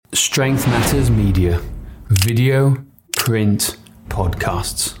Strength Matters Media. Video, print,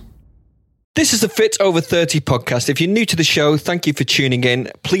 podcasts. This is the Fit Over 30 podcast. If you're new to the show, thank you for tuning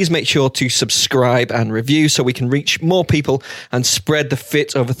in. Please make sure to subscribe and review so we can reach more people and spread the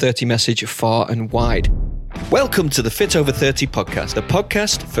Fit Over 30 message far and wide. Welcome to the Fit Over 30 podcast, the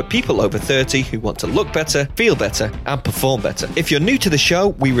podcast for people over 30 who want to look better, feel better, and perform better. If you're new to the show,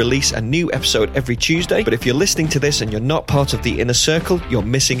 we release a new episode every Tuesday, but if you're listening to this and you're not part of the inner circle, you're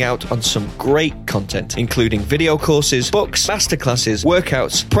missing out on some great content, including video courses, books, masterclasses,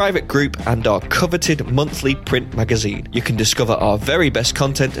 workouts, private group, and our coveted monthly print magazine. You can discover our very best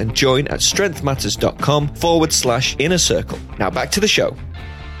content and join at strengthmatters.com/inner circle. Now back to the show.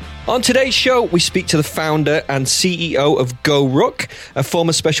 On today's show, we speak to the founder and CEO of GoRuck, a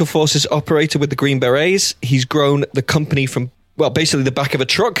former Special Forces operator with the Green Berets. He's grown the company from, basically the back of a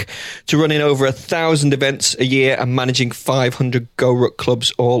truck to running over 1,000 events a year and managing 500 GoRuck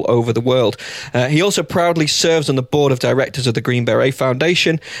clubs all over the world. He also proudly serves on the board of directors of the Green Beret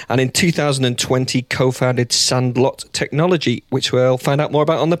Foundation, and in 2020 co-founded Sandlot Technology, which we'll find out more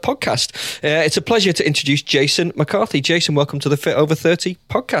about on the podcast. It's a pleasure to introduce Jason McCarthy. Jason, welcome to the Fit Over 30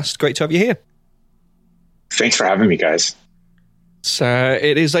 podcast. Great to have you here. Thanks for having me, guys. So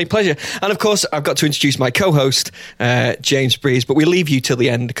it is a pleasure. And of course, I've got to introduce my co-host, James Breeze, but we leave you till the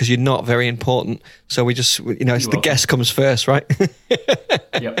end because you're not very important. So we just, it's the guest comes first, right?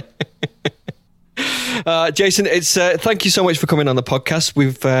 Yep. Jason, it's thank you so much for coming on the podcast.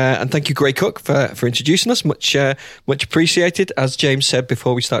 And thank you, Gray Cook, for introducing us. Much appreciated. As James said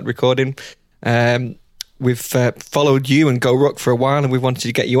before we started recording, we've followed you and GoRuck for a while, and we wanted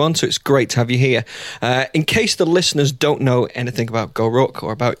to get you on, so it's great to have you here. In case the listeners don't know anything about GoRuck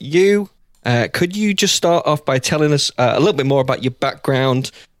or about you, could you just start off by telling us a little bit more about your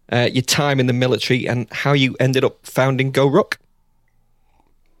background, your time in the military, and how you ended up founding GoRuck?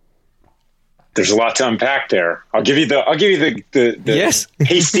 There's a lot to unpack there. I'll give you the yes.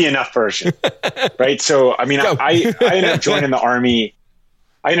 hasty enough version, right? So, I ended up joining the Army.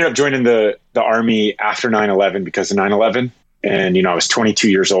 I ended up joining the Army after 9/11 because of 9/11. And, I was 22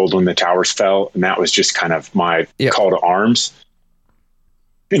 years old when the towers fell. And that was just kind of my call to arms.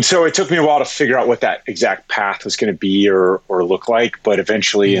 And so it took me a while to figure out what that exact path was going to be or look like. But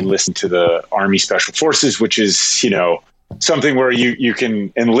eventually enlisted to the Army Special Forces, which is, something where you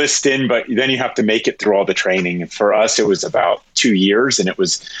can enlist in, but then you have to make it through all the training. And for us, it was about 2 years, and it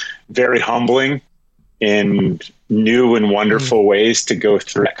was very humbling in new and wonderful ways to go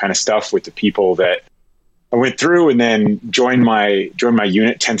through that kind of stuff with the people that I went through, and then joined my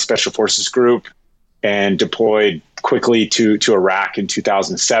unit, 10th Special Forces Group, and deployed quickly to Iraq in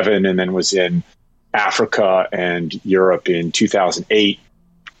 2007, and then was in Africa and Europe in 2008.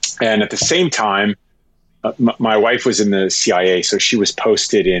 And at the same time, my wife was in the CIA, so she was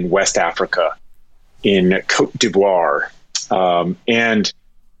posted in West Africa, in Cote d'Ivoire. And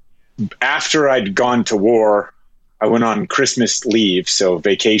after I'd gone to war, I went on Christmas leave, so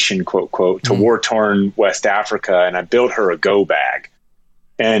vacation, quote, quote, to war-torn West Africa, and I built her a go bag.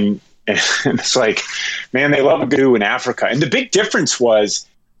 And it's like, man, they love a go in Africa. And the big difference was,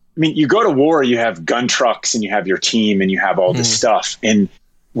 you go to war, you have gun trucks, and you have your team, and you have all this stuff. And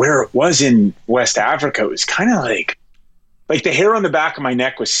where it was in West Africa, it was kind of like the hair on the back of my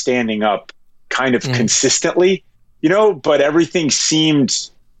neck was standing up kind of consistently, but everything seemed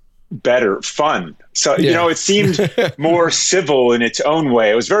better, fun. So, it seemed more civil in its own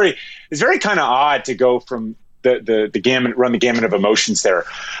way. It's very kind of odd to go from the gamut, run the gamut of emotions there.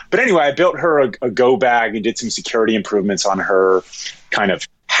 But anyway, I built her a go bag and did some security improvements on her kind of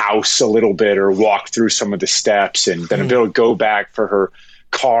house a little bit, or walked through some of the steps. And then I built a go bag for her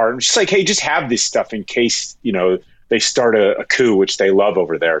car. And she's like, hey, just have this stuff in case, they start a coup, which they love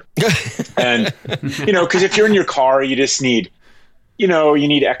over there. And, because if you're in your car, you just need, you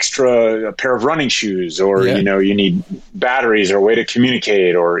need a pair of running shoes, or, you need batteries or a way to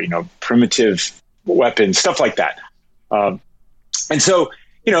communicate, or, primitive weapons, stuff like that. And so,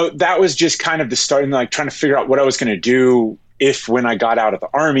 that was just kind of the start, and trying to figure out what I was going to do when I got out of the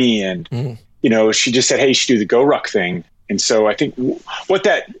Army. And, she just said, hey, you should do the GoRuck thing. And so I think what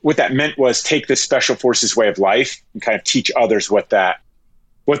that meant was take this Special Forces way of life and kind of teach others what that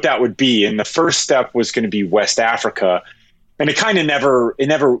would be. And the first step was going to be West Africa. And it kind of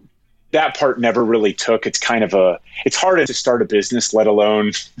that part never really took. It's kind of it's hard to start a business, let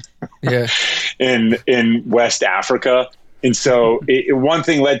alone in West Africa. And so one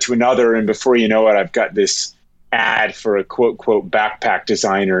thing led to another. And before you know it, I've got this ad for a quote, quote, backpack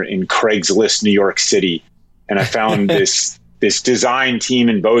designer in Craigslist, New York City. And I found this design team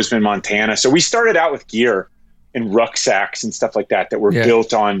in Bozeman, Montana. So we started out with gear, and rucksacks and stuff like that were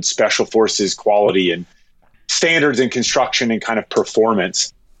built on special forces quality and standards in construction and kind of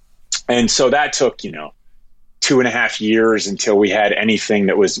performance. And so that took, 2.5 years until we had anything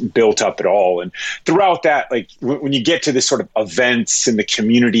that was built up at all. And throughout that, like when you get to this sort of events in the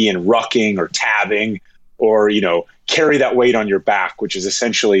community and rucking or tabbing or, carry that weight on your back, which is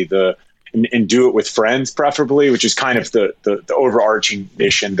essentially and do it with friends, preferably, which is kind of the overarching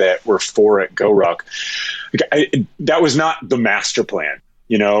mission that we're for at GoRuck. That was not the master plan.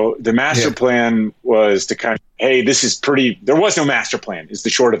 The master plan was to kind of, hey, this is there was no master plan is the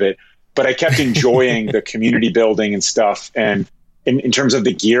short of it, but I kept enjoying the community building and stuff. And in terms of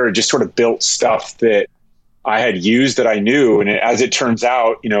the gear, I just sort of built stuff that I had used that I knew. And as it turns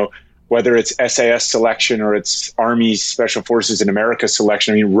out, whether it's SAS selection or it's Army Special Forces in America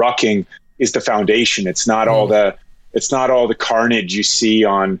selection, rucking is the foundation. It's not all the carnage you see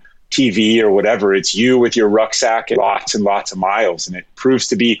on TV or whatever. It's you with your rucksack and lots of miles. And it proves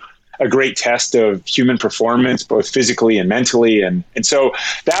to be a great test of human performance, both physically and mentally. And so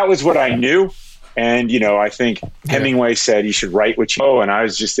that was what I knew. And, I think Hemingway said you should write what you know. And I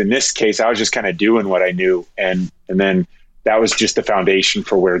was just, in this case, I was just kind of doing what I knew. And then that was just the foundation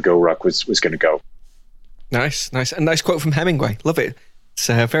for where GoRuck was going to go. Nice. A nice quote from Hemingway. Love it. It's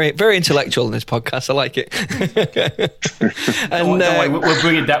very, very intellectual in this podcast. I like it. And don't worry,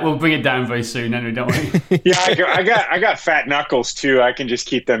 we'll bring it down very soon, Henry. Don't worry. Yeah, I got fat knuckles too. I can just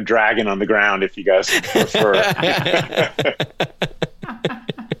keep them dragging on the ground if you guys prefer.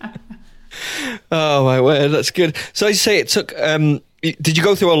 Oh my word, that's good. So as you say, it took. Did you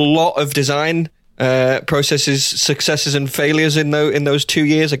go through a lot of design processes, successes, and failures in those 2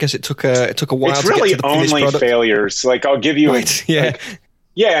 years? I guess it took a while. It's really only failures. Like I'll give you,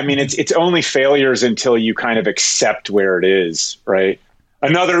 it's only failures until you kind of accept where it is, right?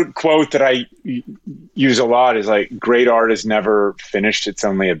 Another quote that I use a lot is like, "Great art is never finished; it's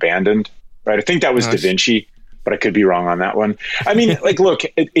only abandoned." Right? I think that was Da Vinci, but I could be wrong on that one. I mean, look,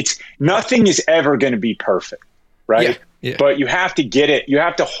 it's nothing is ever going to be perfect, right? Yeah. But you have to get it. You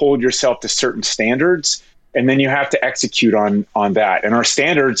have to hold yourself to certain standards, and then you have to execute on that. And our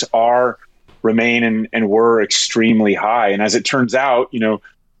standards remain and were extremely high. And as it turns out,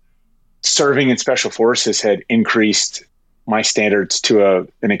 serving in special forces had increased my standards to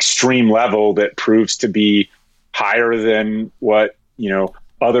an extreme level that proves to be higher than what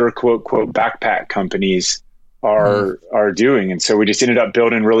other quote backpack companies are doing. And so we just ended up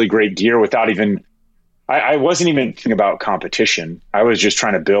building really great gear without even. I wasn't even thinking about competition. I was just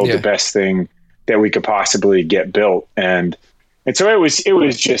trying to build the best thing that we could possibly get built. And so it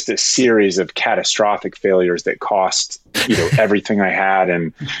was just a series of catastrophic failures that cost, everything I had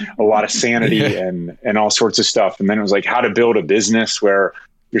and a lot of sanity and all sorts of stuff. And then it was like how to build a business where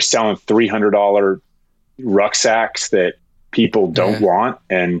you're selling $300 rucksacks that people don't want.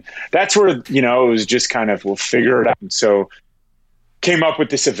 And that's where, it was just kind of, we'll figure it out. And so came up with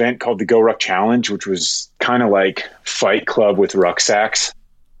this event called the GoRuck Challenge, which was kind of like Fight Club with rucksacks.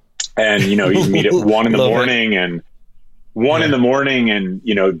 And, you meet at 1 in the morning and 1 in the morning and,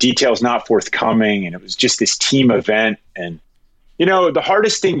 details not forthcoming. And it was just this team event. And, the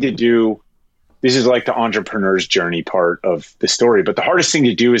hardest thing to do, this is like the entrepreneur's journey part of the story, but the hardest thing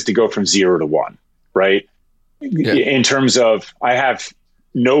to do is to go from 0 to 1, right? Yeah. In terms of, I have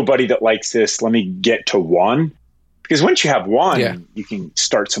nobody that likes this. Let me get to 1. Because once you have 1, you can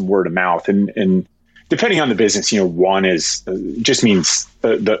start some word of mouth, and depending on the business, 1 is just means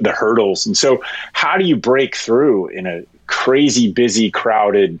the hurdles. And so, how do you break through in a crazy, busy,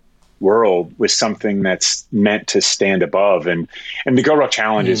 crowded world with something that's meant to stand above? And the GoRuck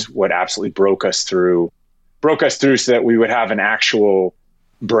Challenge is what absolutely broke us through, so that we would have an actual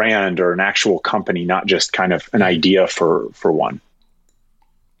brand or an actual company, not just kind of an idea for one.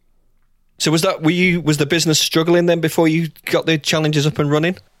 So was the business struggling then before you got the challenges up and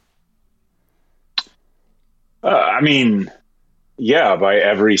running? By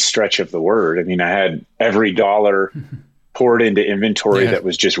every stretch of the word. I had every dollar poured into inventory that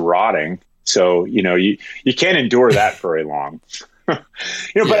was just rotting. So, you can't endure that very long. But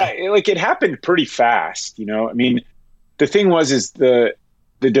it happened pretty fast, the thing is the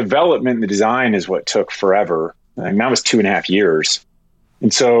development and the design is what took forever. That was 2.5 years.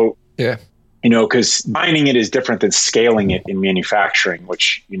 And so, because designing it is different than scaling it in manufacturing,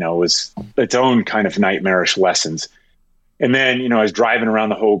 which, was its own kind of nightmarish lessons. And then, I was driving around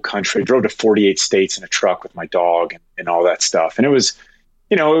the whole country. I drove to 48 states in a truck with my dog and all that stuff. And it was,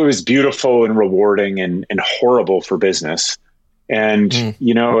 it was beautiful and rewarding and horrible for business. And,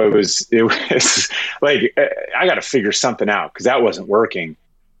 it was like, I got to figure something out because that wasn't working.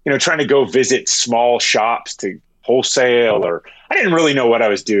 trying to go visit small shops to wholesale, or I didn't really know what I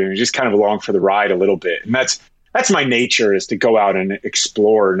was doing. Just kind of along for the ride a little bit. And that's my nature, is to go out and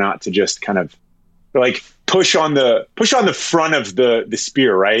explore, not to just kind of like push on the front of the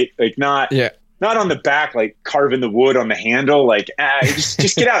spear, right? Like not on the back, like carving the wood on the handle, like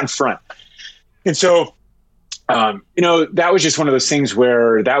just get out in front. And so, that was just one of those things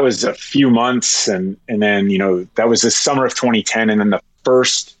where that was a few months. And then, that was the summer of 2010. And then the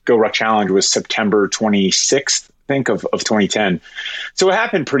first Go Ruck Challenge was September 26th, I think, of 2010. So it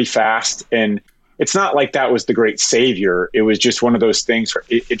happened pretty fast. And it's not like that was the great savior. It was just one of those things where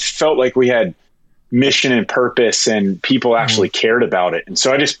it felt like we had mission and purpose, and people actually cared about it. And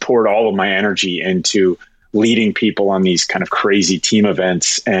so I just poured all of my energy into leading people on these kind of crazy team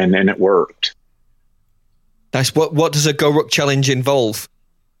events, and it worked. Nice. What does a Go Ruck Challenge involve?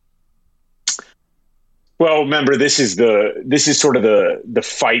 Well, remember, this is sort of the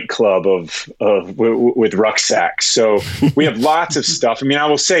fight club with rucksacks. So we have lots of stuff. I mean, I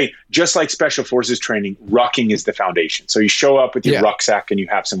will say, just like special forces training, rucking is the foundation. So you show up with your rucksack and you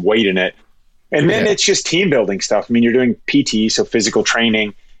have some weight in it. And then it's just team building stuff. I mean, you're doing PT, so physical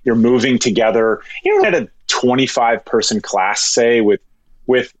training, you're moving together. You had a 25 person class, say, with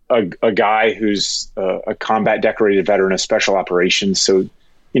a guy who's a combat decorated veteran of special operations. So,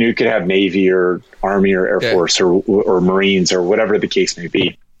 you could have Navy or Army or Air Force or Marines or whatever the case may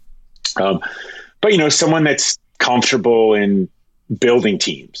be. But, someone that's comfortable in building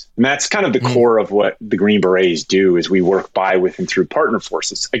teams. And that's kind of the core of what the Green Berets do, is we work by, with, and through partner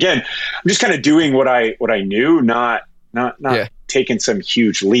forces. Again, I'm just kind of doing what I knew, not taking some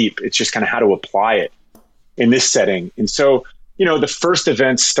huge leap. It's just kind of how to apply it in this setting. And so, the first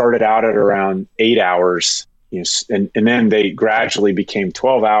events started out at around 8 hours, and then they gradually became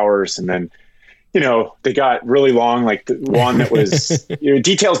 12 hours. And then, they got really long, like the one that was,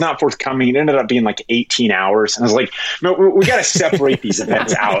 details not forthcoming. It ended up being like 18 hours. And I was like, no, we got to separate these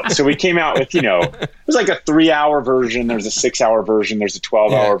events out. So we came out with, it was like a 3-hour version. There's a 6-hour version. There's a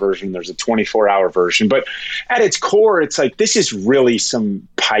 12-hour version. There's a 24-hour version. But at its core, it's like, this is really some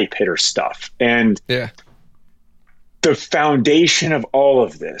pipe hitter stuff. And the foundation of all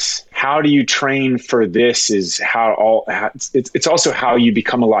of this, how do you train for this, is it's also how you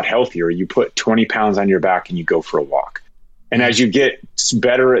become a lot healthier. You put 20 pounds on your back and you go for a walk. And as you get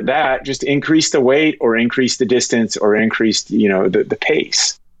better at that, just increase the weight or increase the distance or increase, the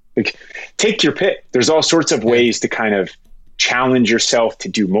pace. Like, take your pick. There's all sorts of ways to kind of challenge yourself to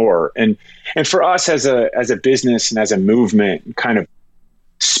do more. And for us as a business and as a movement, kind of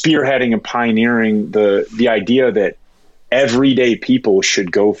spearheading and pioneering the idea that everyday people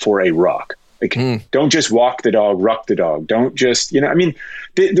should go for a ruck. Like, don't just walk the dog, ruck the dog. Don't just,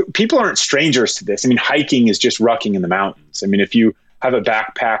 people aren't strangers to this. I mean, hiking is just rucking in the mountains. I mean, if you have a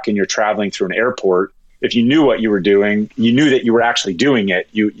backpack and you're traveling through an airport, if you knew what you were doing, you knew that you were actually doing it.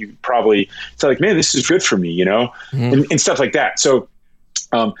 You probably say like, man, this is good for me, and stuff like that. So,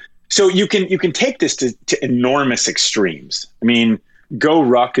 so you can take this to enormous extremes. I mean, Go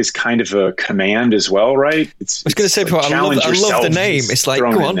Ruck is kind of a command as well, right? I was going to say, I love the name. It's like,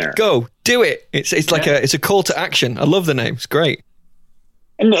 go on, go, do it. It's like it's a call to action. I love the name. It's great.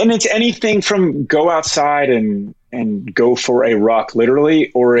 And it's anything from go outside and go for a ruck, literally,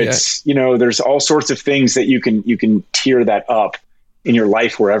 or it's there's all sorts of things that you can tier that up in your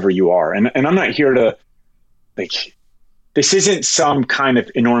life wherever you are. And I'm not here to this isn't some kind of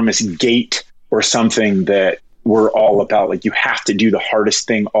enormous gate or something that we're all about, like, you have to do the hardest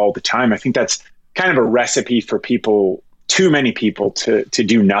thing all the time. I think that's kind of a recipe for too many people to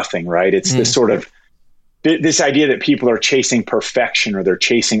do nothing, right? It's this sort of, this idea that people are chasing perfection, or they're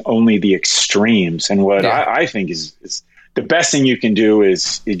chasing only the extremes. And what I think is the best thing you can do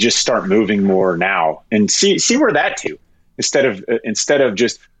is just start moving more now and see where that to, instead of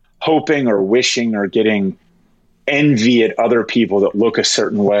just hoping or wishing or getting envy at other people that look a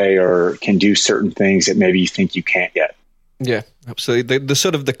certain way or can do certain things that maybe you think you can't yet. Yeah, absolutely. The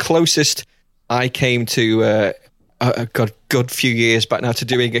sort of the closest I came to a good few years back now to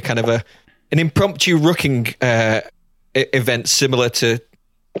doing a kind of an impromptu rucking event similar to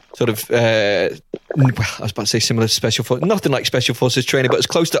sort of I was about to say similar to Special Forces, nothing like Special Forces training, but as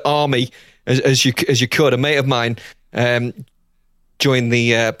close to Army as you could. A mate of mine joined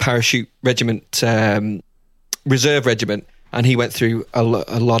the parachute regiment, reserve regiment, and he went through a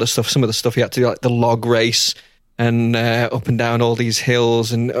lot of stuff. Some of the stuff he had to do, like the log race and up and down all these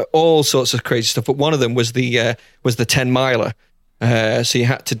hills and all sorts of crazy stuff. But one of them was the 10 miler. So you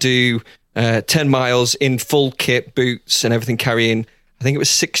had to do 10 miles in full kit, boots and everything, carrying, I think it was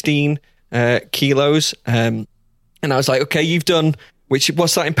 16 kilos. And I was like, okay, you've done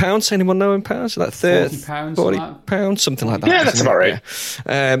what's that in pounds? Anyone know in pounds? Like 40 pounds, 40 pounds, something like that. Yeah, that's about right.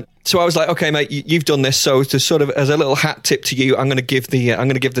 Yeah. So I was like, okay, mate, you've done this. So to sort of as a little hat tip to you, I'm going to give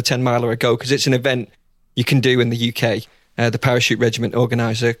the 10 miler a go because it's an event you can do in the UK. The Parachute Regiment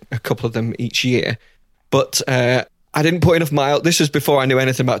organise a couple of them each year, but I didn't put enough miles. This was before I knew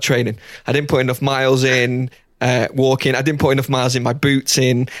anything about training. I didn't put enough miles in walking. I didn't put enough miles in my boots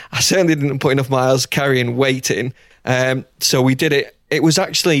in. I certainly didn't put enough miles carrying weight in. So we did it. It was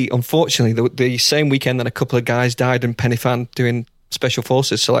actually, unfortunately, the same weekend that a couple of guys died in Pen y Fan doing Special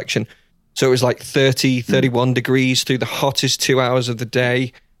Forces selection. So it was like 30, 31 degrees through the hottest 2 hours of the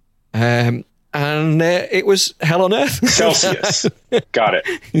day. And it was hell on earth. Celsius. Got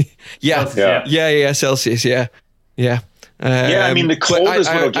it. Yeah. Celsius. Yeah. I mean, the cold is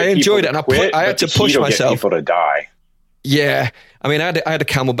what'll get I enjoyed people it, to quit, I had to push myself. Get people to die. Yeah, I mean, I had a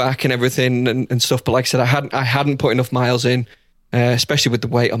Camelback and everything and stuff, but like I said, I hadn't put enough miles in, especially with the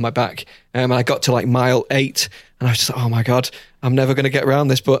weight on my back. And I got to like mile 8, and I was just like, oh my god, I'm never going to get around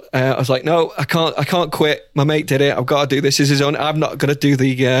this. But I was like, no, I can't quit. My mate did it. I've got to do this. This is his own. I'm not going to do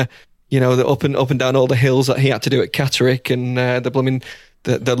the the up and down all the hills that he had to do at Catterick and the blooming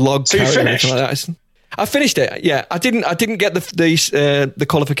the log. So you finished? Like that. I finished it. Yeah, I didn't get the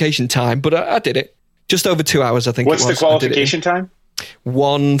qualification time, but I did it. Just over 2 hours, I think. What's the qualification time?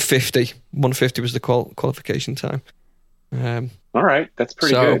 1:50. 1:50 was the qualification time. All right, that's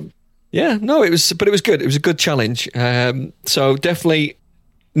pretty good. Yeah, no, it was good. It was a good challenge. So definitely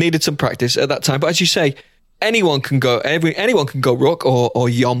needed some practice at that time. But as you say, anyone can go ruck or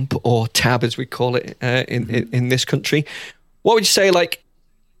yomp or tab, as we call it in this country. What would you say, like,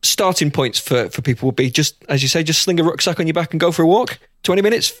 starting points for people would be? Just, as you say, just sling a rucksack on your back and go for a walk? 20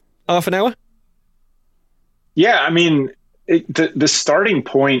 minutes? Half an hour? Yeah, I mean, the starting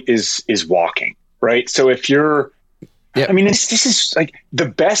point is walking, right? So if you're, I mean, this is like the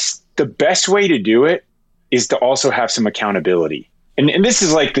best way to do it is to also have some accountability. And this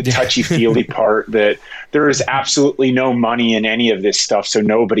is like the touchy-feely part, that there is absolutely no money in any of this stuff, so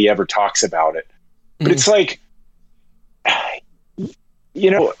nobody ever talks about it. But it's like,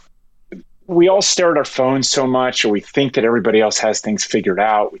 we all stare at our phones so much, or we think that everybody else has things figured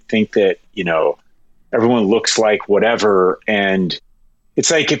out. We think that, everyone looks like whatever. And it's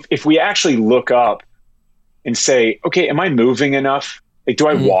like, if we actually look up and say, okay, am I moving enough? Like, do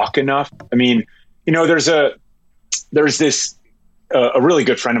I walk enough? I mean, there's this, a really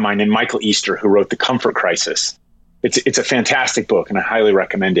good friend of mine named Michael Easter, who wrote The Comfort Crisis. It's a fantastic book, and I highly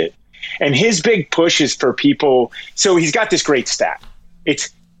recommend it. And his big push is for people. So he's got this great stat. It's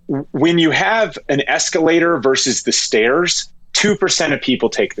when you have an escalator versus the stairs, 2% of people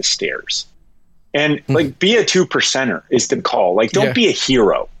take the stairs. And like, be a 2%er is the call. Like, don't be a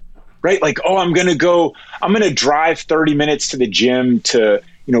hero, right? Like, oh, I'm going to drive 30 minutes to the gym to,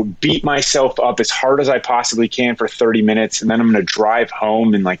 beat myself up as hard as I possibly can for 30 minutes. And then I'm going to drive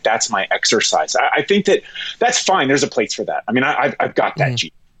home. And like, that's my exercise. I think that's fine. There's a place for that. I mean, I've got that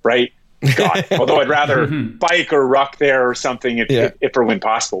Jeep, right? God, although I'd rather bike or ruck there or something if or when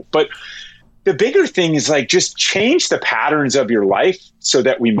possible. But the bigger thing is, like, just change the patterns of your life so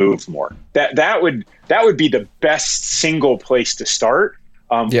that we move more. That would be the best single place to start.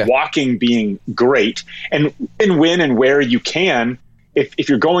 Walking being great, and when and where you can, if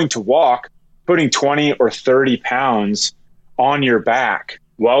you're going to walk, putting 20 or 30 pounds on your back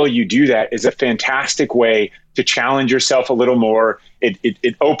while you do that is a fantastic way to challenge yourself a little more.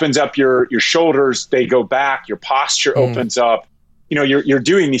 It opens up your shoulders, they go back, your posture opens up. You're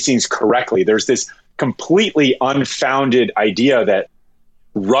doing these things correctly. There's this completely unfounded idea that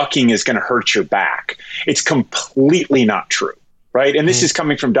rucking is going to hurt your back. It's completely not true, right? And this is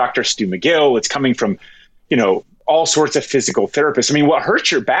coming from Dr. Stu McGill. It's coming from, all sorts of physical therapists. I mean, what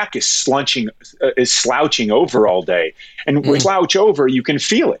hurts your back is slouching over all day. And when you slouch over, you can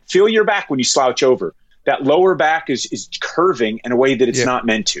feel it. Feel your back when you slouch over. That lower back is curving in a way that it's not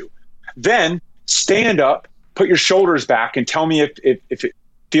meant to. Then stand up, put your shoulders back, and tell me if it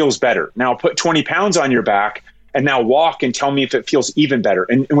feels better. Now put 20 pounds on your back and now walk and tell me if it feels even better.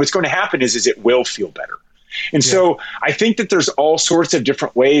 And what's going to happen is it will feel better. And so I think that there's all sorts of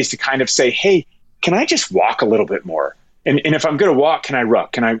different ways to kind of say, hey, can I just walk a little bit more? And if I'm going to walk, can I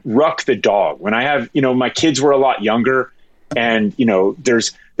ruck? Can I ruck the dog? When I have, my kids were a lot younger, and,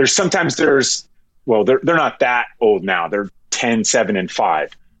 there's well, they're not that old now. They're 10, 7, and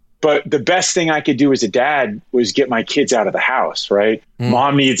 5. But the best thing I could do as a dad was get my kids out of the house, right?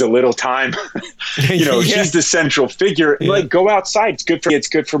 Mom needs a little time. She's the central figure. Like, go outside. It's good for me. It's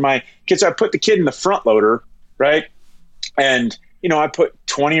good for my kids. I put the kid in the front loader, right? And, I put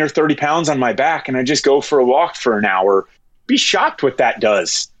 20 or 30 pounds on my back, and I just go for a walk for an hour, be shocked what that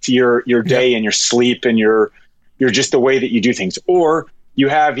does to your day and your sleep and your just the way that you do things. Or you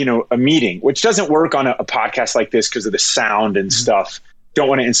have, a meeting, which doesn't work on a podcast like this because of the sound and stuff. Don't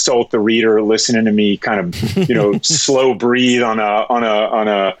want to insult the reader listening to me kind of, slow breathe on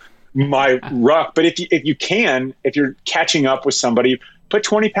my ruck. But if you're catching up with somebody, put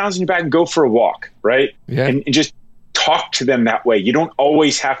 20 pounds in your back and go for a walk, right? Yeah. And just talk to them that way. You don't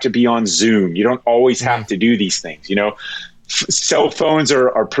always have to be on Zoom. You don't always have to do these things, Cell phones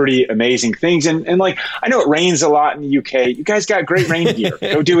are pretty amazing things. And like, I know it rains a lot in the UK. You guys got great rain gear.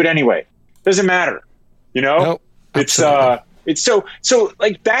 Go do it anyway. Doesn't matter. Nope, it's so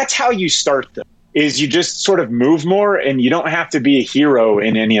like, that's how you start them, is you just sort of move more, and you don't have to be a hero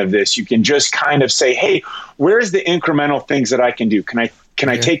in any of this. You can just kind of say, hey, where's the incremental things that I can do? Can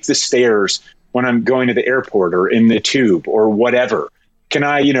I take the stairs when I'm going to the airport or in the tube or whatever? Can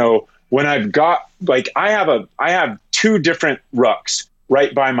I, when I've got, like, I have 2 different rucks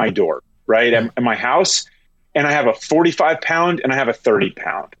right by my door, right at my house. And I have a 45 pound and I have a 30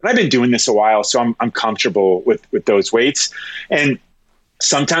 pound. And I've been doing this a while, so I'm comfortable with those weights. And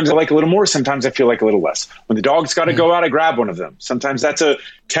sometimes I like a little more. Sometimes I feel like a little less. When the dog's got to go out, I grab one of them. Sometimes that's a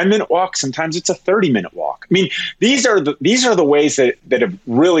 10-minute walk. Sometimes it's a 30-minute walk. I mean, these are the ways that have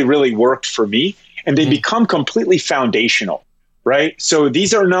really, really worked for me, and they become completely foundational, right? So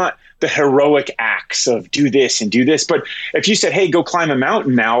these are not the heroic acts of do this and do this. But if you said, hey, go climb a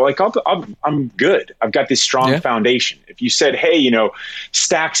mountain now, like I'm good. I've got this strong foundation. If you said, hey,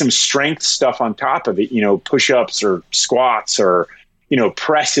 stack some strength stuff on top of it, push-ups or squats or,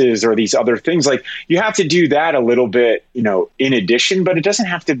 presses or these other things, like, you have to do that a little bit, in addition, but it doesn't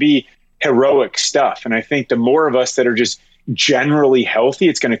have to be heroic stuff. And I think the more of us that are just generally healthy,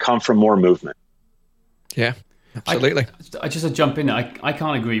 it's going to come from more movement. Yeah. Absolutely. I just jump in. I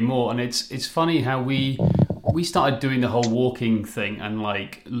can't agree more. And it's funny how we started doing the whole walking thing and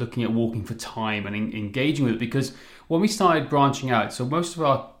like looking at walking for time and engaging with it, because when we started branching out, so most of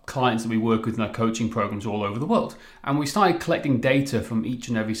our clients that we work with in our coaching programs are all over the world, and we started collecting data from each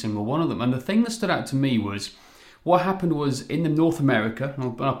and every single one of them. And the thing that stood out to me was what happened was in the North America,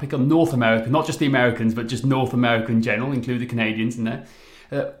 and I'll pick up North America, not just the Americans, but just North America in general, include the Canadians in there.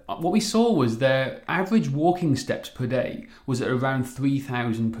 What we saw was their average walking steps per day was at around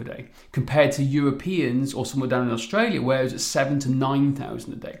 3,000 per day, compared to Europeans or somewhere down in Australia where it was at 7,000 to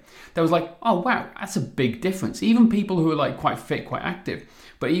 9,000 a day. That was like, oh wow, that's a big difference. Even people who are like quite fit, quite active,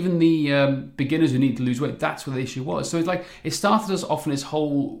 but even the beginners who need to lose weight, that's where the issue was. So it's like it started us off on this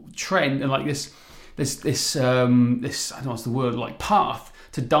whole trend and like this I don't know what's the word, like path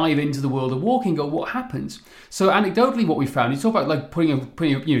to dive into the world of walking, go, what happens? So anecdotally, what we found, you talk about like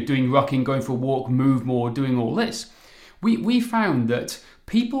doing rucking, going for a walk, move more, doing all this. We found that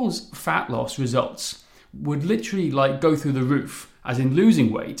people's fat loss results would literally like go through the roof, as in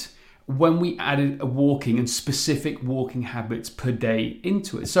losing weight, when we added a walking and specific walking habits per day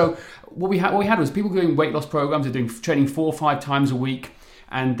into it. So what we had was people doing weight loss programs, they're doing training 4 or 5 times a week,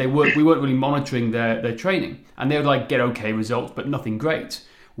 and we weren't really monitoring their training, and they would like get okay results, but nothing great.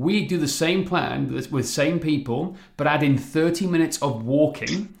 We do the same plan with same people, but add in 30 minutes of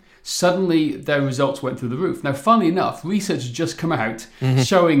walking. Suddenly their results went through the roof. Now, funnily enough, research has just come out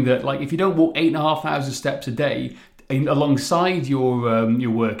showing that like if you don't walk 8,500 steps a day alongside your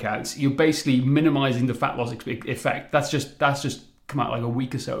workouts, you're basically minimizing the fat loss effect. That's just come out like a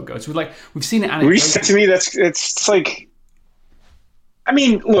week or so ago. So we've seen it. Research to me, it's like, I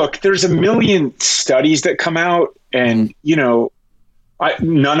mean, look, there's a million studies that come out, and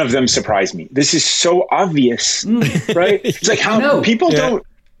none of them surprise me. This is so obvious, right? It's like how people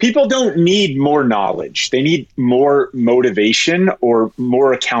don't need more knowledge. They need more motivation or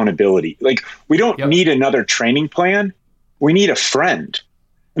more accountability. Like, we don't need another training plan. We need a friend.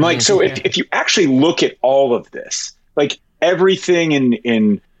 And like, so if you actually look at all of this, like everything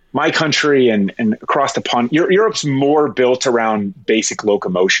in my country and across the pond, Europe's more built around basic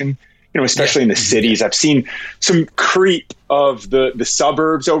locomotion, especially in the cities. I've seen some creep of the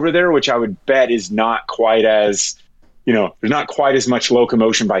suburbs over there, which I would bet is not quite as, there's not quite as much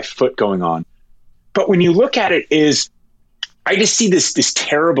locomotion by foot going on. But when you look at it, I just see this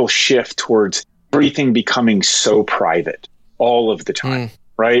terrible shift towards everything becoming so private all of the time,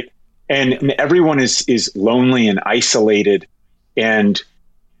 right? And everyone is lonely and isolated, and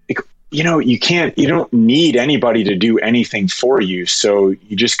you don't need anybody to do anything for you. So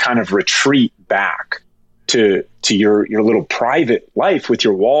you just kind of retreat back to your little private life with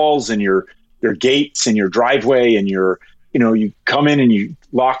your walls and your gates and your driveway and you come in and you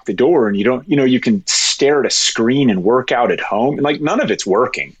lock the door and you don't, you can stare at a screen and work out at home. And like, none of it's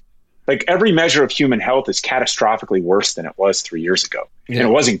working. like every measure of human health is catastrophically worse than it was 3 years ago. And it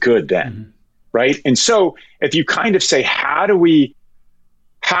wasn't good then. Right. And so if you kind of say, how do we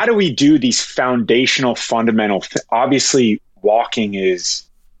do these foundational, fundamental, obviously walking is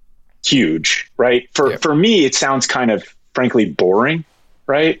huge, right? For me, it sounds kind of frankly boring,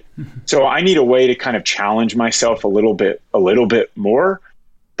 right? So I need a way to kind of challenge myself a little bit more.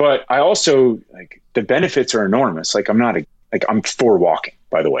 But I also, like, the benefits are enormous. Like, I'm for walking,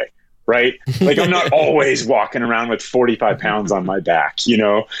 by the way, right? Like, I'm not always walking around with 45 pounds on my back, you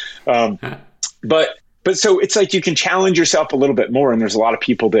know? But so it's like you can challenge yourself a little bit more. And there's a lot of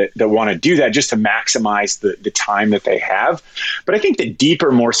people that want to do that just to maximize the time that they have. But I think the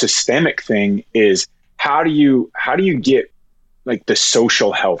deeper, more systemic thing is how do you get like the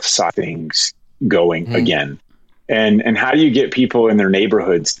social health side of things going again? And how do you get people in their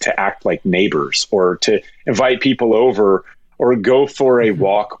neighborhoods to act like neighbors, or to invite people over, or go for a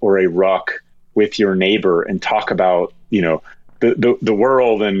walk or a ruck with your neighbor and talk about, you know, the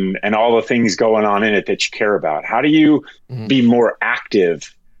world and all the things going on in it that you care about? How do you be more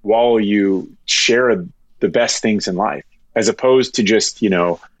active while you share the best things in life, as opposed to just, you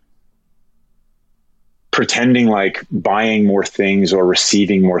know, pretending like buying more things or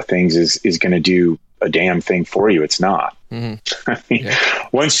receiving more things is going to do a damn thing for you? It's not. I mean,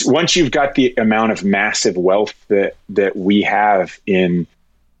 once you've got the amount of massive wealth that we have in,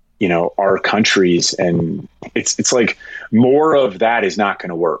 you know, our countries, and it's like more of that is not going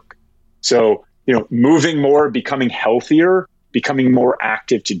to work. So, you know, moving more, becoming healthier, becoming more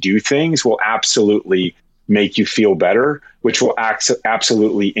active to do things will absolutely make you feel better, which will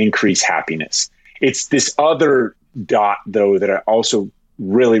absolutely increase happiness. It's this other dot, though, that I also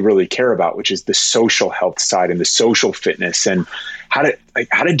really, really care about, which is the social health side and the social fitness, and how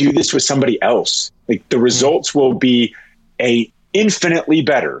to do this with somebody else. Like, the results will be infinitely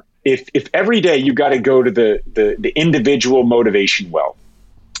better if every day you got to go to the individual motivation well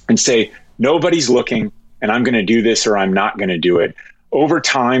and say, nobody's looking and I'm going to do this or I'm not going to do it. Over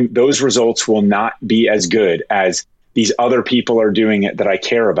time, those results will not be as good as these other people are doing it that I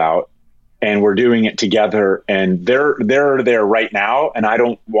care about, and we're doing it together, and they're there right now, and I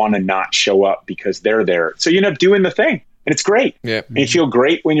don't want to not show up because they're there. So you end up doing the thing, and it's great. Yeah. And you feel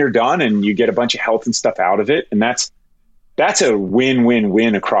great when you're done, and you get a bunch of health and stuff out of it, and that's a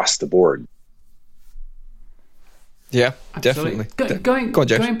win-win-win across the board. Yeah, absolutely. Definitely.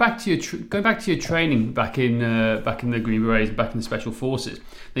 Going back to your training back in the Green Berets, back in the Special Forces.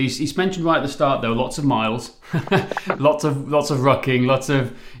 Now, you mentioned right at the start, though, lots of miles, lots of rucking, lots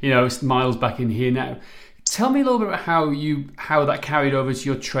of, you know, miles back in here now. Tell me a little bit about how that carried over to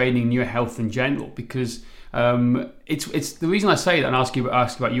your training and your health in general, because it's the reason I say that and ask you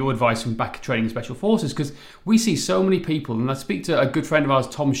about your advice from back training in Special Forces, because we see so many people, and I speak to a good friend of ours,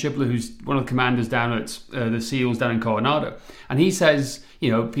 Tom Shibler, who's one of the commanders down at the SEALs down in Coronado, and he says,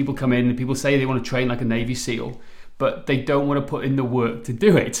 you know, people come in and people say they want to train like a Navy SEAL, but they don't want to put in the work to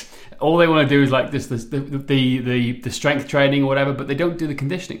do it. All they want to do is like this the strength training or whatever, but they don't do the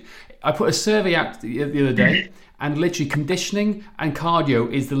conditioning. I put a survey out the other day, and literally conditioning and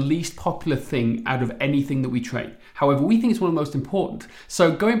cardio is the least popular thing out of anything that we train. However, we think it's one of the most important.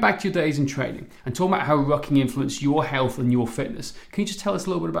 So going back to your days in training and talking about how rucking influenced your health and your fitness, can you just tell us a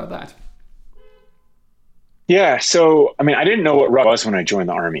little bit about that? Yeah. So, I mean, I didn't know what ruck was when I joined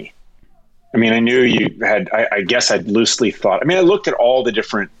the Army. I mean, I knew you had, I guess I'd loosely thought, I mean, I looked at all the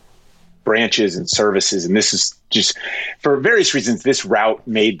different branches and services, and this is just, for various reasons, this route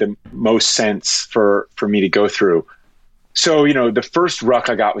made the most sense for me to go through. So, you know, the first ruck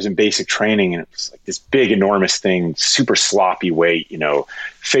I got was in basic training, and it was like this big, enormous thing, super sloppy weight, you know,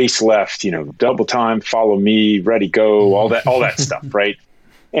 face left, you know, double time, follow me, ready, go, all that stuff. Right.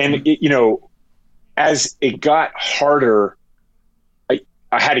 And it, you know, as it got harder, I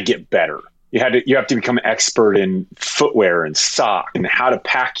had to get better. You have to become an expert in footwear and sock and how to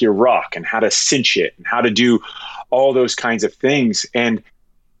pack your ruck and how to cinch it and how to do all those kinds of things. And,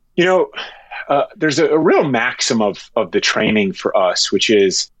 you know, there's a real maxim of the training for us, which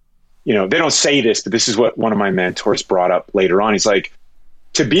is, you know, they don't say this, but this is what one of my mentors brought up later on. He's like,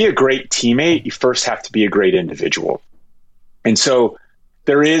 to be a great teammate, you first have to be a great individual. And so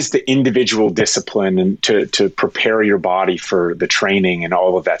there is the individual discipline and to prepare your body for the training and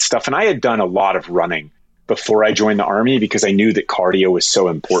all of that stuff. And I had done a lot of running before I joined the Army because I knew that cardio was so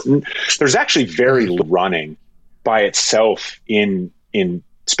important. There's actually very little running by itself in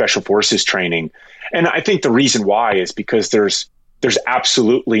Special Forces training. And I think the reason why is because there's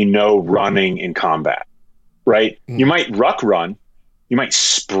absolutely no running in combat, right? You might ruck run, you might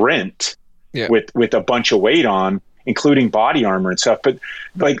sprint with a bunch of weight on, including body armor and stuff. But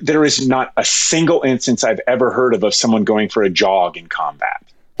like, there is not a single instance I've ever heard of someone going for a jog in combat.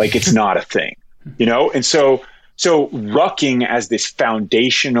 Like, it's not a thing, you know? And so rucking as this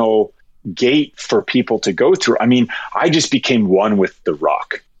foundational gate for people to go through. I mean, I just became one with the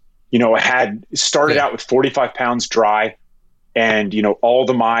ruck. You know, I had started out with 45 pounds dry and, you know, all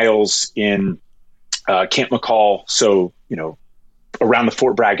the miles in Camp McCall. So, you know, around the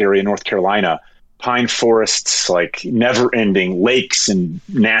Fort Bragg area, North Carolina, pine forests, like never ending lakes and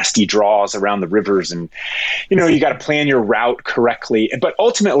nasty draws around the rivers. And, you know, you got to plan your route correctly. But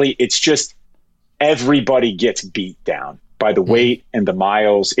ultimately, it's just everybody gets beat down by the weight and the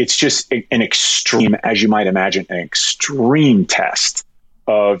miles. It's just an extreme, as you might imagine, an extreme test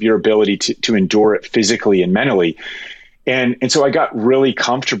of your ability to endure it physically and mentally. And so I got really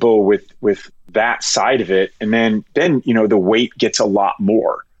comfortable with that side of it. And then, you know, the weight gets a lot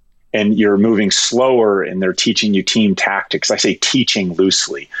more and you're moving slower and they're teaching you team tactics. I say teaching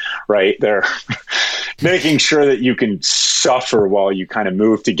loosely, right? They're making sure that you can suffer while you kind of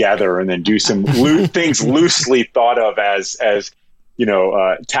move together and then do some things loosely thought of as, you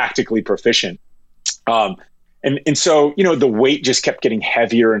know, tactically proficient. And so, you know, the weight just kept getting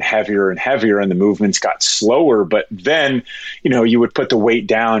heavier and heavier and heavier and the movements got slower. But then, you know, you would put the weight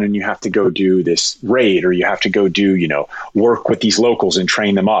down and you have to go do this raid or you have to go do, you know, work with these locals and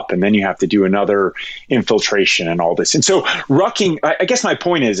train them up. And then you have to do another infiltration and all this. And so rucking, I guess my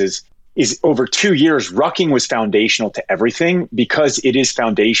point is over 2 years, rucking was foundational to everything because it is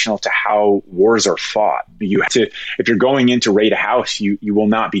foundational to how wars are fought. You have to, if you're going in to raid a house, you will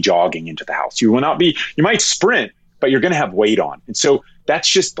not be jogging into the house. You might sprint, but you're going to have weight on. And so that's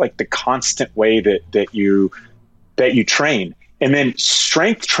just like the constant way that you train. And then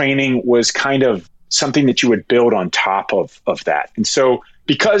strength training was kind of something that you would build on top of that. And so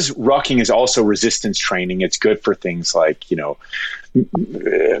because rucking is also resistance training, it's good for things like, you know,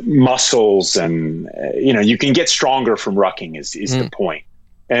 muscles and, you know, you can get stronger from rucking is the point.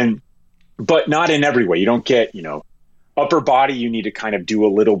 But not in every way. You don't get, you know, upper body, you need to kind of do a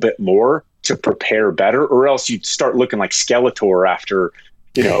little bit more to prepare better, or else you start looking like Skeletor after,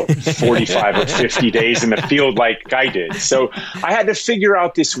 you know, 45 or 50 days in the field like I did. So I had to figure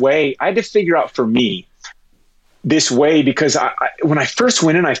out this way. I had to figure out for me this way because when I first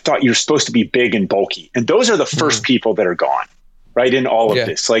went in, I thought you're supposed to be big and bulky. And those are the first people that are gone, right, in all of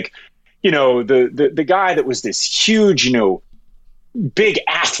this. Like, you know, the guy that was this huge, you know, big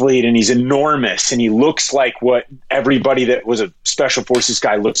athlete and he's enormous and he looks like what everybody that was a special forces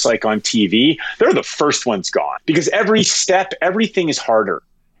guy looks like on TV. They're the first ones gone because every step, everything is harder,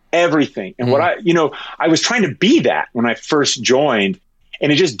 everything. And what I was trying to be that when I first joined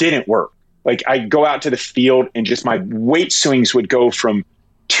and it just didn't work. Like I'd go out to the field and just my weight swings would go from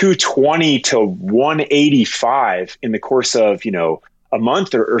 220 to 185 in the course of, you know, a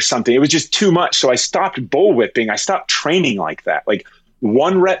month or something. It was just too much. So I stopped bullwhipping. I stopped training like that. Like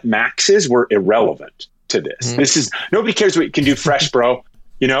 1 rep maxes were irrelevant to this. This is, nobody cares what you can do fresh, bro.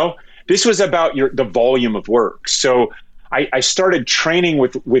 You know, this was about the volume of work. So I started training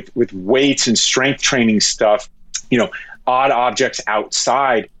with weights and strength training stuff, you know, odd objects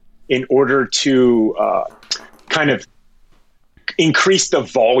outside in order to kind of increase the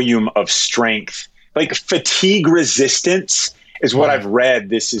volume of strength. Like fatigue resistance is what I've read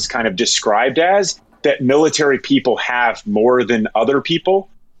this is kind of described as, that military people have more than other people.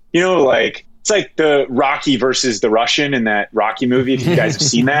 You know, like it's like the Rocky versus the Russian in that Rocky movie, if you guys have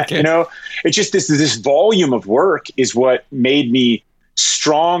seen that. You know, it's just this volume of work is what made me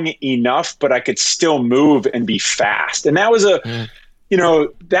strong enough, but I could still move and be fast. And that was you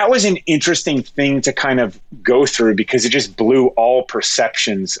know, that was an interesting thing to kind of go through because it just blew all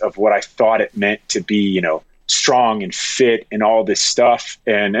perceptions of what I thought it meant to be, you know, strong and fit and all this stuff.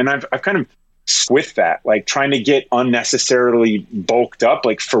 And I've kind of with that, like trying to get unnecessarily bulked up,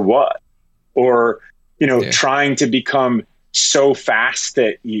 like for what? Or, you know, trying to become so fast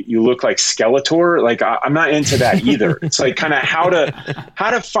that you look like Skeletor. Like I'm not into that either. It's like kind of how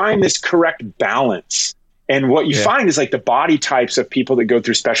to find this correct balance. And what you find is like the body types of people that go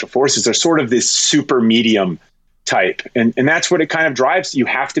through special forces are sort of this super medium type. And that's what it kind of drives. You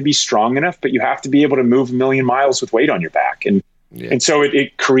have to be strong enough, but you have to be able to move 1 million miles with weight on your back. And so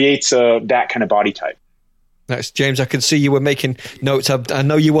it creates that kind of body type. Nice. James, I can see you were making notes. I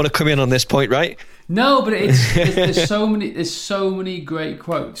know you want to come in on this point, right? No, but there's so many great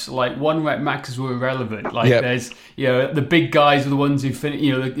quotes. Like 1 rep maxes were irrelevant. Like there's, you know, the big guys are the ones who finish,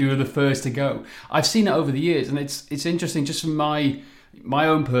 you know, who are the first to go. I've seen it over the years, and it's interesting just from my my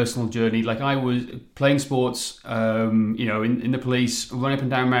own personal journey, like I was playing sports, in the police, running up and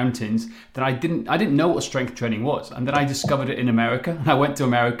down mountains, then I didn't know what strength training was. And then I discovered it in America. And I went to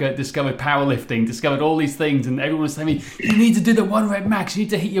America, discovered powerlifting, discovered all these things. And everyone was telling me, you need to do the 1 rep max. You need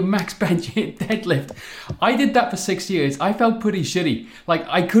to hit your max bench, hit deadlift. I did that for 6 years. I felt pretty shitty. Like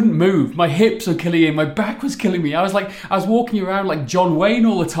I couldn't move. My hips were killing me. My back was killing me. I was walking around like John Wayne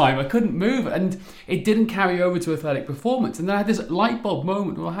all the time. I couldn't move. And it didn't carry over to athletic performance. And then I had this light bulb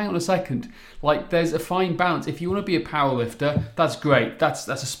moment. Well, hang on a second. Like there's a fine balance. If you want to be a powerlifter, that's great. That's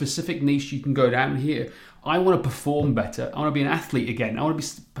a specific niche you can go down here. I want to perform better. I want to be an athlete again. I want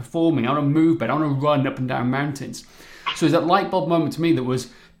to be performing. I want to move better. I want to run up and down mountains. So it's that light bulb moment to me that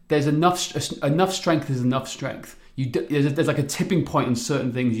was there's enough strength is enough strength. There's like a tipping point on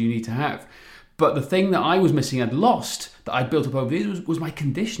certain things you need to have. But the thing that I was missing, I'd lost, that I built up over the years was my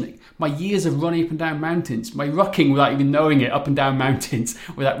conditioning. My years of running up and down mountains, my rucking without even knowing it, up and down mountains,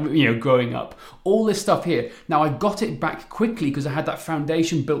 without growing up. All this stuff here. Now I got it back quickly because I had that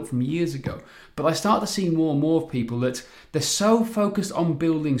foundation built from years ago. But I start to see more and more of people that they're so focused on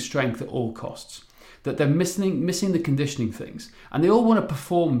building strength at all costs that they're missing the conditioning things. And they all want to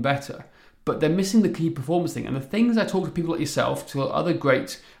perform better, but they're missing the key performance thing. And the things I talk to people like yourself, to other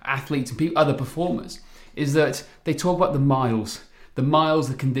great athletes and other performers, is that they talk about the miles,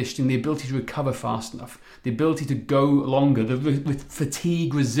 the conditioning, the ability to recover fast enough, the ability to go longer, with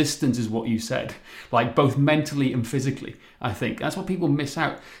fatigue resistance is what you said, like both mentally and physically, I think. That's what people miss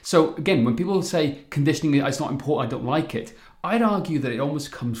out. So again, when people say conditioning is not important, I don't like it, I'd argue that it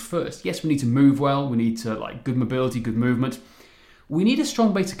almost comes first. Yes, we need to move well, we need to like good mobility, good movement. We need a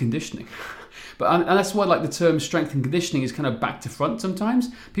strong base of conditioning. And that's why like the term strength and conditioning is kind of back to front sometimes.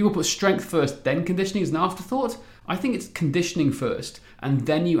 People put strength first, then conditioning as an afterthought. I think it's conditioning first, and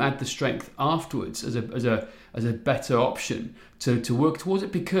then you add the strength afterwards as a better option to work towards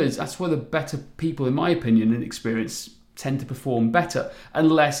it, because that's where the better people, in my opinion and experience, tend to perform better,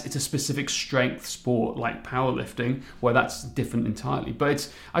 unless it's a specific strength sport like powerlifting, where that's different entirely. But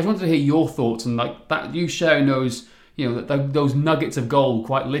I just wanted to hear your thoughts and like that, you sharing those, those nuggets of gold,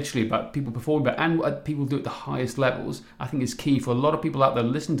 quite literally, about people performing better and what people do at the highest levels, I think is key for a lot of people out there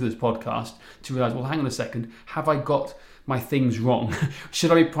listening to this podcast to realize, well, hang on a second, have I got my things wrong?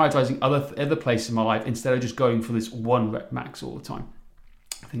 Should I be prioritizing other places in my life instead of just going for this 1 rep max all the time?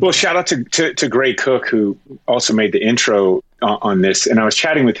 Well, shout out to Gray Cook, who also made the intro on this. And I was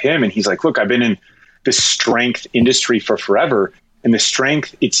chatting with him, and he's like, look, I've been in the strength industry for forever. And the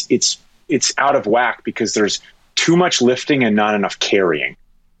strength, it's out of whack because there's too much lifting and not enough carrying.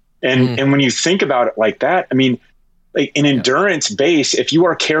 And when you think about it like that, I mean, like an endurance base, if you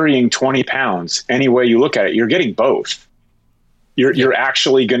are carrying 20 pounds, any way you look at it, you're getting both. You're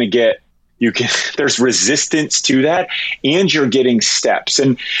actually going to get, there's resistance to that, and you're getting steps.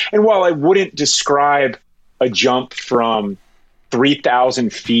 And while I wouldn't describe a jump from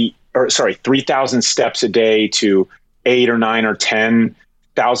 3,000 steps a day to 8 or 9 or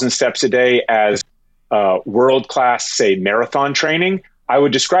 10,000 steps a day as world-class, say, marathon training, I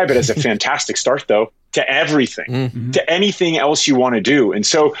would describe it as a fantastic start, though, to everything, to anything else you want to do. And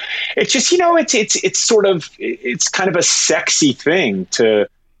so it's just, it's kind of a sexy thing to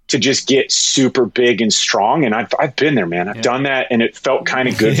just get super big and strong. And I've been there, man. I've done that, and it felt kind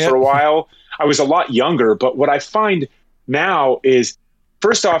of good for a while. I was a lot younger, but what I find now is,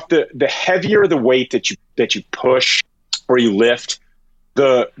 first off, the heavier the weight that you push or you lift,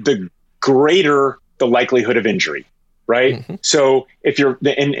 the greater the likelihood of injury, right? So if you're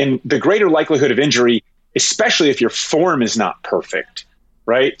and the greater likelihood of injury, especially if your form is not perfect,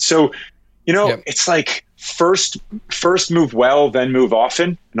 right? So, it's like first move well, then move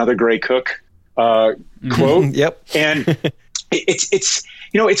often. Another Gray Cook quote. And it's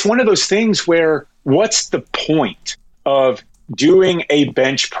one of those things where what's the point of doing a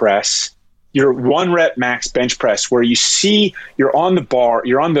bench press, your 1 rep max bench press, where you see you're on the bar,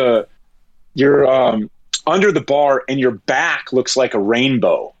 you're under the bar, and your back looks like a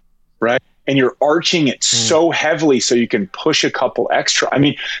rainbow, right? And you're arching it so heavily so you can push a couple extra. I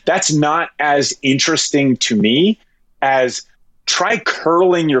mean, that's not as interesting to me as try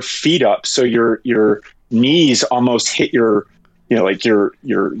curling your feet up so your knees almost hit the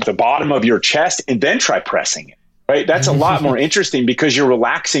bottom of your chest, and then try pressing it, right? That's a lot more interesting because you're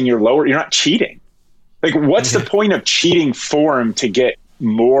relaxing your lower, you're not cheating. Like, what's the point of cheating form to get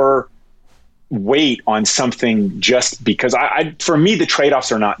more weight on something just because for me, the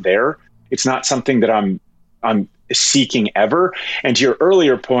trade-offs are not there. It's not something that I'm seeking ever. And to your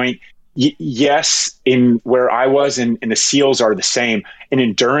earlier point, yes, in where I was and the SEALs are the same, an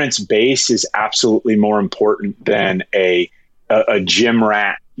endurance base is absolutely more important than a a gym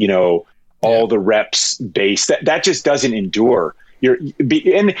rat, all the reps base, that just doesn't endure.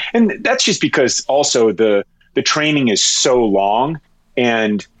 And that's just because also the training is so long,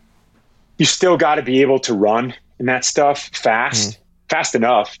 and you still got to be able to run and that stuff fast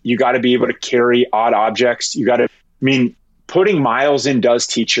enough. You got to be able to carry odd objects. Putting miles in does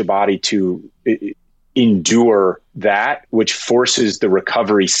teach your body to endure that, which forces the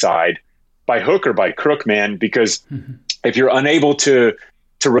recovery side by hook or by crook, man, because if you're unable to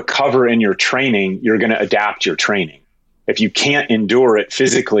recover in your training, you're going to adapt your training. If you can't endure it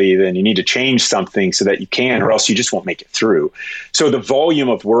physically, then you need to change something so that you can, or else you just won't make it through. So the volume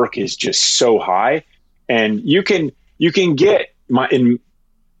of work is just so high, and you can get in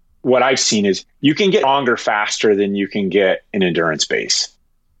what I've seen is you can get longer faster than you can get an endurance base.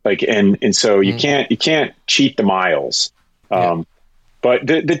 And so you can't cheat the miles. But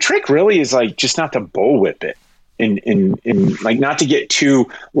the trick really is just not to bullwhip it in not to get too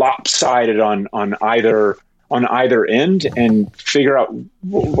lopsided on either end, and figure out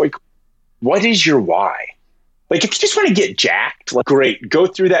what is your why? If you just want to get jacked, great, go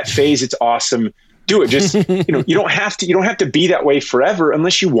through that phase. It's awesome. Do it. Just, you don't have to be that way forever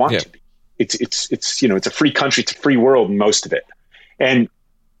unless you want to be. It's a free country. It's a free world, most of it. And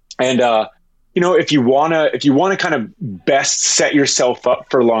if you want to kind of best set yourself up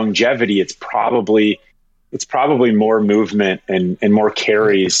for longevity, it's probably more movement and more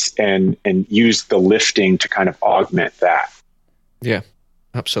carries and use the lifting to kind of augment that. Yeah,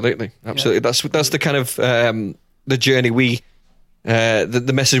 absolutely. Yeah. That's the kind of the journey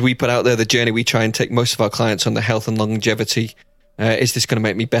the message we put out there, the journey we try and take most of our clients on, the health and longevity. Is this going to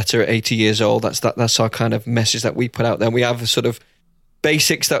make me better at 80 years old? That's our kind of message that we put out there. We have a sort of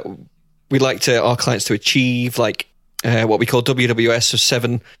basics that we like our clients to achieve, like what we call WWS, so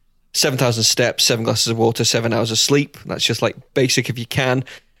 7,000 steps, 7 glasses of water, 7 hours of sleep. That's just basic if you can.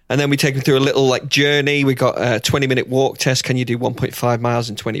 And then we take them through a little journey. We got a 20-minute walk test. Can you do 1.5 miles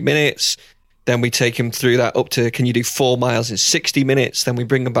in 20 minutes? Then we take them through that up to, can you do 4 miles in 60 minutes? Then we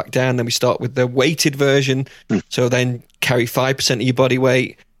bring them back down. Then we start with the weighted version. So then carry 5% of your body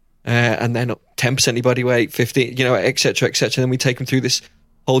weight, and then up 10% of your body weight, 50, et cetera, et cetera. Then we take them through this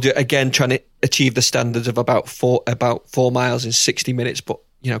whole, again, trying to achieve the standards of about 4 miles in 60 minutes, but,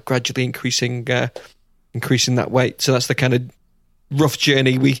 gradually increasing that weight. So that's the kind of rough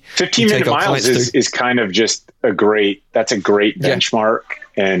journey 15-minute miles is kind of just a great benchmark.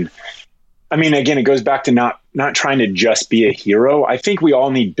 And again, it goes back to not trying to just be a hero. I think we all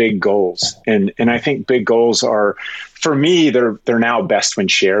need big goals. And I think big goals are, for me, they're now best when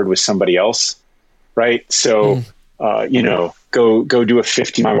shared with somebody else. Right. So, go do a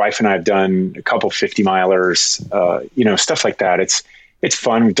 50. My wife and I have done a couple 50 milers, stuff like that. It's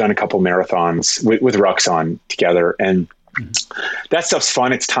fun. We've done a couple marathons with Ruxon together, and that stuff's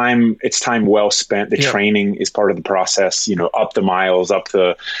fun. It's time well spent. The training is part of the process, up the miles, up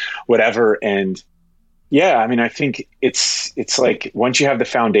the whatever. And I think it's once you have the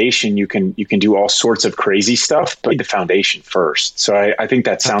foundation, you can do all sorts of crazy stuff, but the foundation first. So I think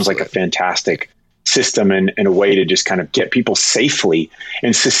that sounds like a fantastic system and a way to just kind of get people safely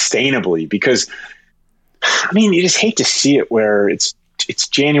and sustainably, because you just hate to see it where it's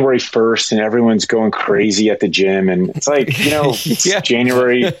January 1st and everyone's going crazy at the gym, and it's it's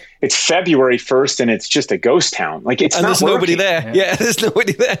February 1st and it's just a ghost town. There's nobody there. Yeah, there's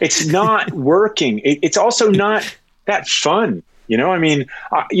nobody there. It's not working. It's also not that fun.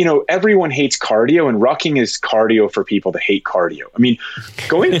 Everyone hates cardio, and rucking is cardio for people that hate cardio.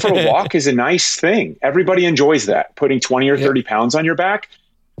 Going for a walk is a nice thing. Everybody enjoys that. Putting 20 or 30 pounds on your back,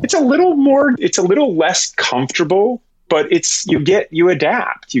 it's a little less comfortable, but you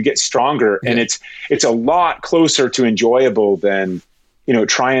adapt, you get stronger, and it's a lot closer to enjoyable than,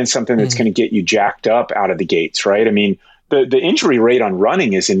 trying something that's going to get you jacked up out of the gates. Right. The injury rate on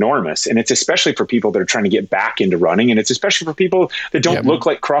running is enormous, and it's especially for people that are trying to get back into running. And it's especially for people that don't look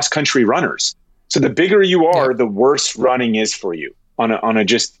like cross-country runners. So the bigger you are, the worse running is for you on a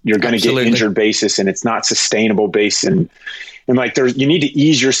just, you're going to get injured basis, and it's not sustainable base. And you need to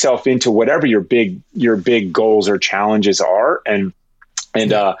ease yourself into whatever your big goals or challenges are. And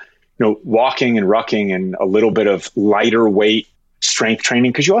walking and rucking and a little bit of lighter weight strength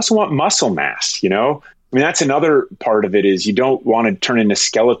training, because you also want muscle mass, that's another part of it, is you don't want to turn into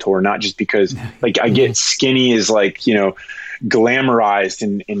Skeletor, not just because I get skinny is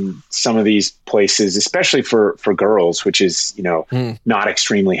glamorized in some of these places, especially for girls, which is, not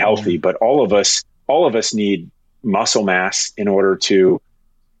extremely healthy, but all of us need muscle mass in order to,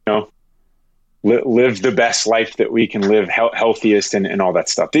 live the best life that we can live, healthiest and all that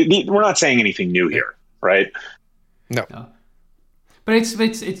stuff. We're not saying anything new here, right? No. But it's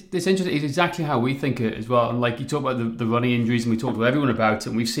interesting. It's exactly how we think it as well. And like you talk about the running injuries, and we talked to everyone about it,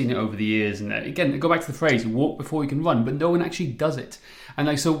 and we've seen it over the years. And again, go back to the phrase "walk before you can run," but no one actually does it. And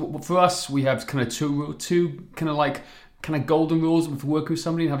like so, for us, we have kind of two kind of golden rules for working with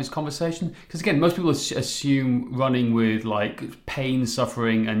somebody and have this conversation. Because again, most people assume running with like pain,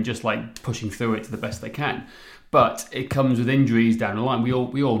 suffering, and just like pushing through it to the best they can. But it comes with injuries down the line. We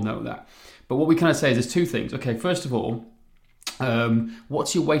all know that. But what we kind of say is there's two things. Okay, first of all,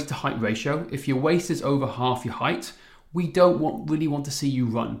 what's your waist to height ratio? If your waist is over half your height, we don't really want to see you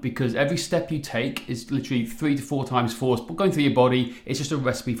run, because every step you take is literally 3 to 4 times force going through your body. It's just a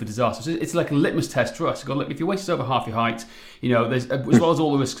recipe for disaster. So it's like a litmus test for us. Go, look, if your waist is over half your height, there's as well as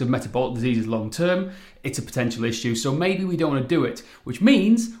all the risks of metabolic diseases long term, it's a potential issue. So maybe we don't want to do it, which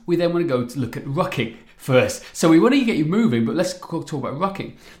means we then want to go to look at rucking first. So we want to get you moving, but let's talk about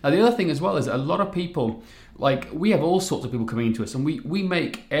rucking. Now, the other thing as well is a lot of people, like we have all sorts of people coming into us, and we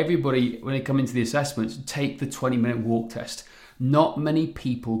make everybody, when they come into the assessments, take the 20-minute walk test. Not many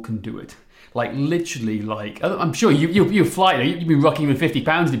people can do it. Like literally, like I'm sure you're flying. You've been rocking with 50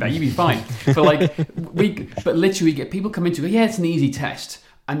 pounds in your bag. You'd be fine. But literally, get people come into it. Yeah, it's an easy test,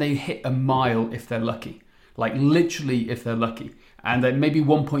 and they hit a mile if they're lucky. Like literally, if they're lucky. And then maybe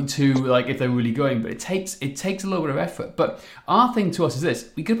 1.2, like if they're really going, but it takes a little bit of effort. But our thing to us is this: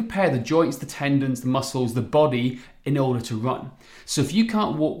 we can prepare the joints, the tendons, the muscles, the body in order to run. So if you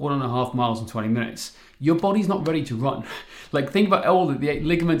can't walk 1.5 miles in 20 minutes, your body's not ready to run. Like think about all the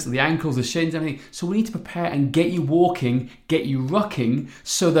ligaments, the ankles, the shins, everything. So we need to prepare and get you walking, get you rucking,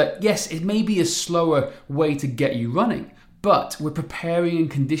 so that yes, it may be a slower way to get you running, but we're preparing and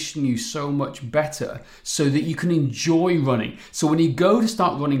conditioning you so much better so that you can enjoy running. So when you go to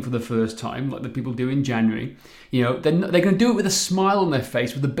start running for the first time, like the people do in January, they're going to do it with a smile on their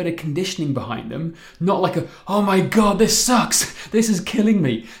face, with a bit of conditioning behind them, not like oh my God, this sucks, this is killing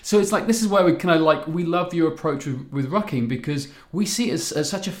me. So it's like, this is where we kind of like, we love your approach with rucking, because we see it as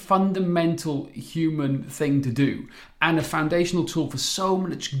such a fundamental human thing to do, and a foundational tool for so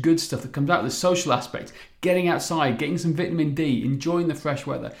much good stuff that comes out of the social aspect. Getting outside, getting some vitamin D, enjoying the fresh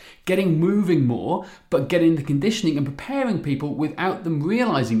weather, getting moving more, but getting the conditioning and preparing people without them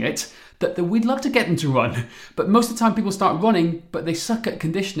realizing it, that we'd love to get them to run. But most of the time people start running, but they suck at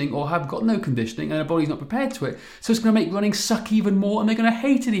conditioning or have got no conditioning and their body's not prepared to it. So it's going to make running suck even more, and they're going to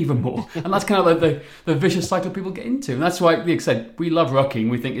hate it even more. And that's kind of like the vicious cycle people get into. And that's why, like I said, we love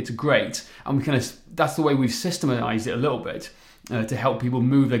rucking. We think it's great. And that's the way we've systematized it a little bit. To help people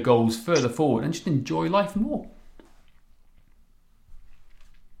move their goals further forward and just enjoy life more.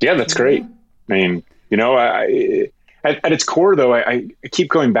 Yeah, that's great. I mean, at its core, though, I keep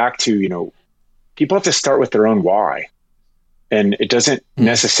going back to, people have to start with their own why. And it doesn't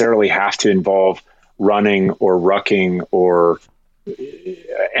necessarily have to involve running or rucking or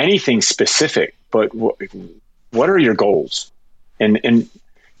anything specific, but what are your goals? And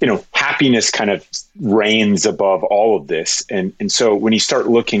happiness kind of reigns above all of this. And so when you start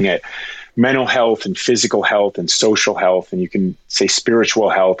looking at mental health and physical health and social health, and you can say spiritual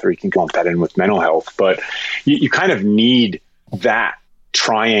health, or you can lump that in with mental health, but you kind of need that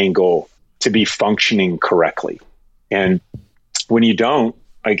triangle to be functioning correctly. And when you don't,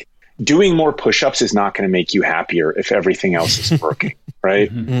 like, doing more push-ups is not going to make you happier if everything else is working,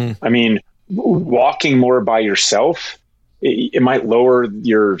 right? Mm-hmm. I mean, walking more by yourself, it might lower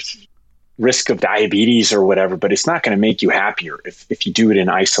your risk of diabetes or whatever, but it's not going to make you happier if you do it in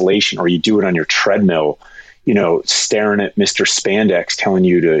isolation, or you do it on your treadmill, staring at Mr. Spandex telling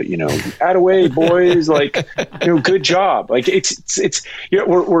you to, out of way, boys, like, good job. Like it's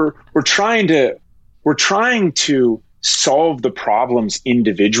we're trying to solve the problems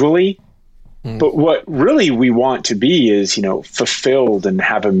individually. But what really we want to be is, fulfilled and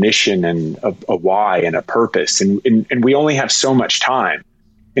have a mission and a why and a purpose. And we only have so much time.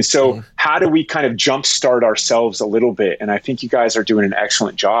 And so how do we kind of jumpstart ourselves a little bit? And I think you guys are doing an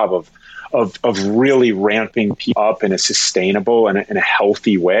excellent job of really ramping people up in a sustainable and in a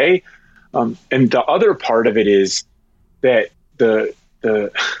healthy way. And the other part of it is that the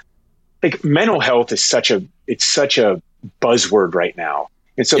mental health is such a buzzword right now.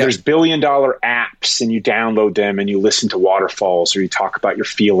 And so there's $1 billion apps, and you download them and you listen to waterfalls, or you talk about your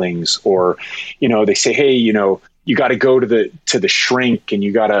feelings, or, they say, hey, you got to go to the shrink, and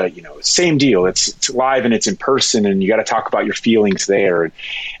you got to, same deal. It's live and it's in person, and you got to talk about your feelings there.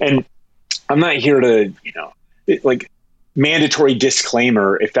 And I'm not here to, mandatory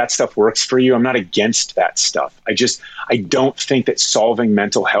disclaimer. If that stuff works for you, I'm not against that stuff. I don't think that solving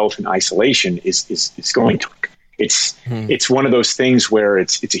mental health in isolation is going to work. It's one of those things where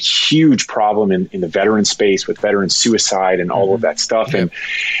it's a huge problem in the veteran space with veteran suicide and all of that stuff. And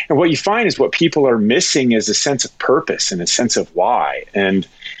what you find is what people are missing is a sense of purpose and a sense of why. And,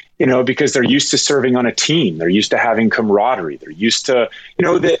 because they're used to serving on a team, they're used to having camaraderie, they're used to,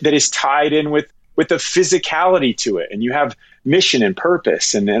 that is tied in with the physicality to it. And you have mission and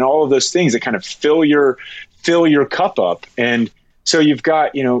purpose and all of those things that kind of fill your cup up. And so you've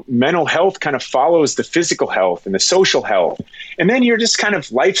got, mental health kind of follows the physical health and the social health. And then you're just kind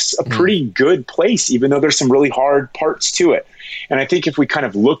of, life's a pretty good place, even though there's some really hard parts to it. And I think if we kind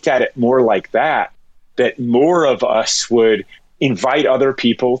of looked at it more like that more of us would invite other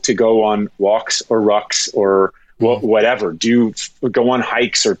people to go on walks or rucks or whatever, go on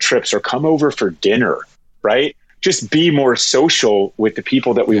hikes or trips or come over for dinner, right? Just be more social with the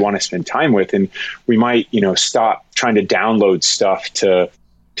people that we want to spend time with. And we might, stop trying to download stuff to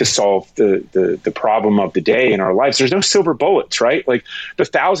solve the problem of the day in our lives. There's no silver bullets, right? Like the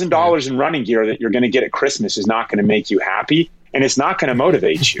 $1,000 in running gear that you're going to get at Christmas is not going to make you happy, and it's not going to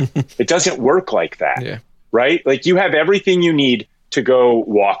motivate you. It doesn't work like that, right? Like you have everything you need to go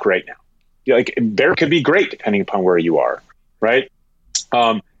walk right now. Like there could be great depending upon where you are, right?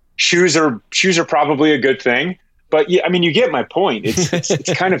 Shoes are probably a good thing. But yeah, I mean, you get my point.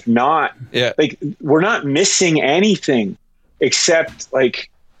 It's kind of not like we're not missing anything except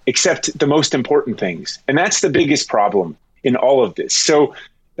the most important things. And that's the biggest problem in all of this. So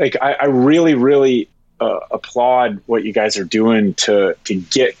like, I really, really applaud what you guys are doing to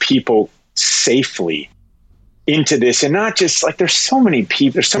get people safely into this. And not just like, there's so many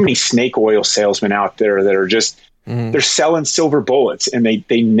snake oil salesmen out there that are just, they're selling silver bullets and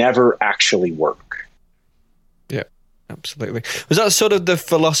they never actually work. Absolutely. Was that sort of the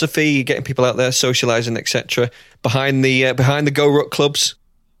philosophy, getting people out there, socializing, etc., behind the Go Ruck clubs?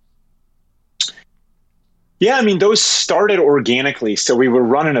 Yeah, I mean, those started organically. So we were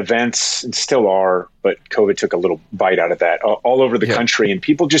running events and still are, but COVID took a little bite out of that all over the country. And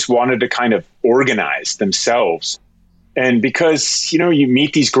people just wanted to kind of organize themselves. And because, you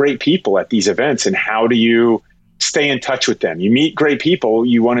meet these great people at these events, and how do you stay in touch with them? You meet great people,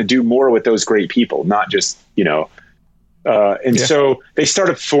 you want to do more with those great people, not just, so they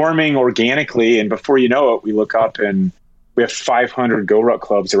started forming organically, and before you know it, we look up and we have 500 Go Ruck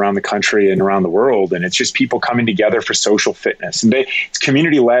clubs around the country and around the world, and it's just people coming together for social fitness. And it's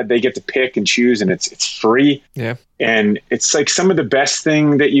community led; they get to pick and choose, and it's free. Yeah, and it's like some of the best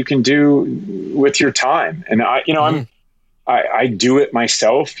thing that you can do with your time. And I do it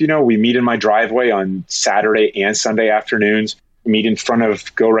myself. We meet in my driveway on Saturday and Sunday afternoons. Meet in front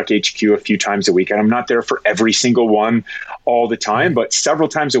of Go Ruck HQ a few times a week. And I'm not there for every single one all the time, but several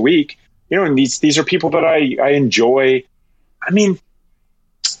times a week, and these are people that I enjoy. I mean,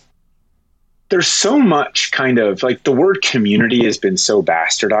 there's so much kind of like the word community has been so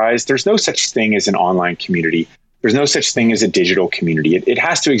bastardized. There's no such thing as an online community. There's no such thing as a digital community. It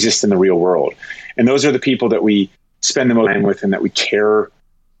has to exist in the real world. And those are the people that we spend the most time with and that we care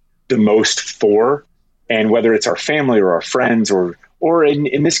the most for. And whether it's our family or our friends or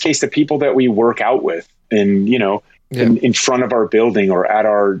in this case, the people that we work out with and, in front of our building or at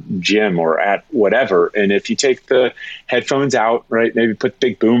our gym or at whatever. And if you take the headphones out, right, maybe put the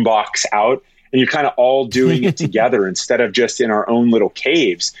big boom box out and you're kind of all doing it together instead of just in our own little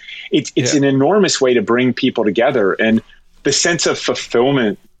caves, it's an enormous way to bring people together. And the sense of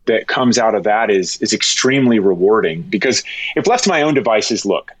fulfillment that comes out of that is extremely rewarding, because if left to my own devices,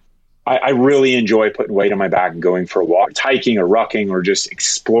 look, I really enjoy putting weight on my back and going for a walk, hiking or rucking or just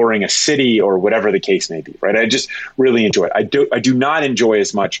exploring a city or whatever the case may be, right? I just really enjoy it. I do not enjoy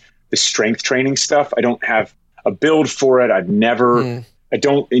as much the strength training stuff. I don't have a build for it. I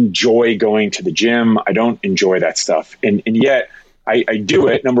don't enjoy going to the gym. I don't enjoy that stuff. And yet I do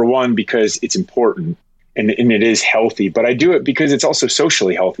it, number one, because it's important and it is healthy, but I do it because it's also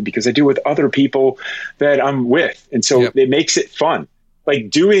socially healthy, because I do it with other people that I'm with. And so it makes it fun. Like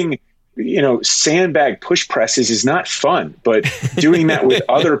doing, sandbag push presses is not fun, but doing that with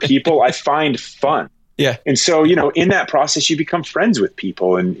other people, I find fun. Yeah. And so, in that process, you become friends with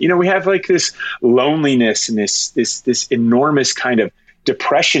people. And, we have like this loneliness and this enormous kind of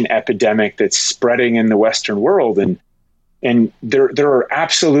depression epidemic that's spreading in the Western world. And there are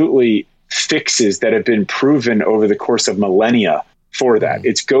absolutely fixes that have been proven over the course of millennia for that.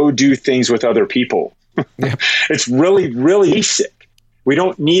 It's go do things with other people. It's really, really basic. We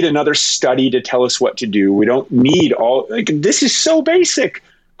don't need another study to tell us what to do. We don't need this is so basic.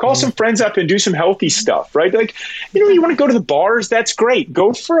 Call some friends up and do some healthy stuff, right? Like, you want to go to the bars? That's great.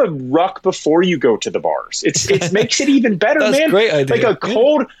 Go for a ruck before you go to the bars. It makes it even better, That's man. Great idea. Like a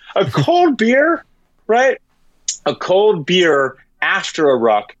cold beer, right? a cold beer after a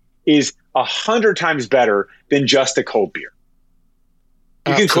ruck is 100 times better than just a cold beer.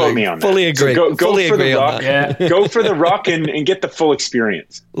 You can quote me on that. Fully agree. So go Fully for agree the on ruck. that. Yeah. Go for the ruck and get the full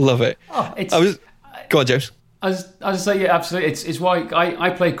experience. Love it. Go on, James. I was say, yeah, absolutely. It's why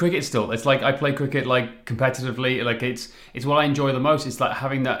I play cricket still. It's like I play cricket like competitively. Like it's what I enjoy the most. It's like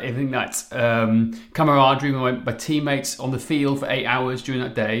having that camaraderie with my teammates on the field for 8 hours during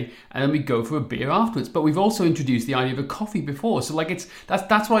that day, and then we go for a beer afterwards. But we've also introduced the idea of a coffee before. So like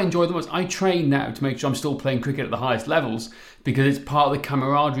that's what I enjoy the most. I train now to make sure I'm still playing cricket at the highest levels, because it's part of the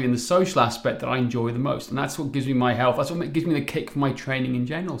camaraderie and the social aspect that I enjoy the most. And that's what gives me my health. That's what gives me the kick for my training in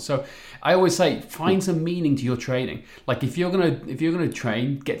general. So I always say, find some meaning to your training. Like if you're gonna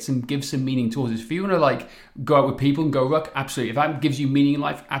train, give some meaning towards it. If you're gonna like go out with people and go ruck, absolutely. If that gives you meaning in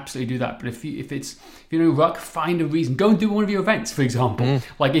life, absolutely do that. But if you're gonna ruck, find a reason. Go and do one of your events, for example.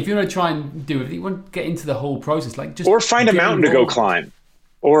 Like if you're gonna try and if you want to get into the whole process, like just or find a mountain to go climb,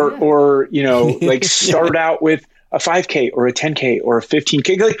 or like start out with a 5K or a 10K or a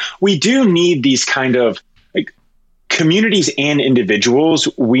 15K. Like we do need these kind of like communities and individuals.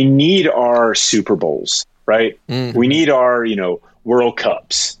 We need our Super Bowls, right? We need our, World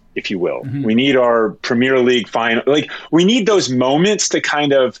Cups, if you will. We need our Premier League final. Like we need those moments to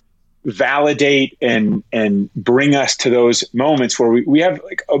kind of validate and bring us to those moments where we have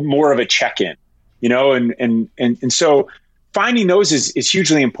like more of a check-in, and so finding those is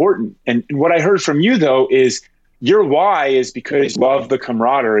hugely important. And what I heard from you though is your why is because you love the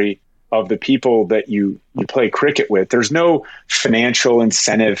camaraderie of the people that you play cricket with. There's no financial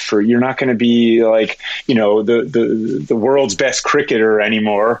incentive you're not going to be like, the world's best cricketer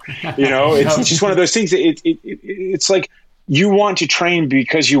anymore. It's just one of those things. It's like you want to train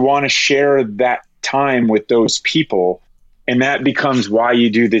because you want to share that time with those people. And that becomes why you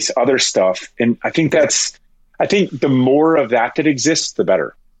do this other stuff. And I think the more of that exists, the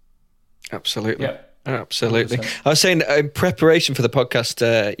better. Absolutely. Yeah. Absolutely. 100%. I was saying in preparation for the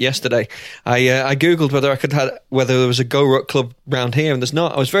podcast yesterday, I googled whether there was a Go Ruck club around here, and there's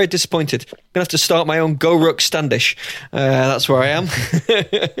not. I was very disappointed. I'm gonna have to start my own Go Ruck Standish. That's where I am.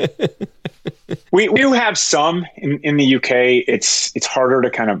 We do have some in the UK. It's harder to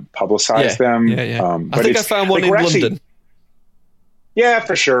kind of publicize them. Yeah. But I think I found one in London. Yeah,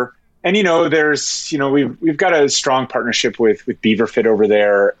 for sure. And there's we've got a strong partnership with Beaverfit over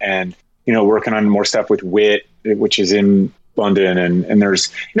there, and working on more stuff with WIT, which is in London, and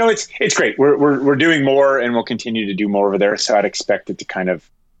there's it's great. We're doing more, and we'll continue to do more over there. So I'd expect it to kind of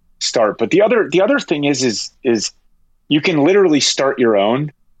start. But the other thing is you can literally start your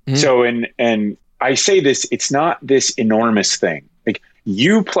own. So and I say this, it's not this enormous thing. Like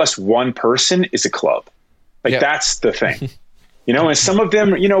you plus one person is a club. Like that's the thing. And some of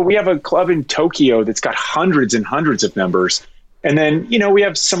them, we have a club in Tokyo that's got hundreds and hundreds of members. And then, we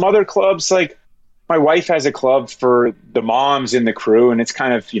have some other clubs, like my wife has a club for the moms in the crew, and it's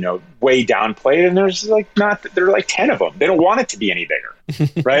kind of, way downplayed. And there's there are like 10 of them. They don't want it to be any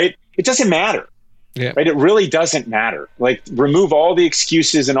bigger, right? It doesn't matter, right? It really doesn't matter. Like remove all the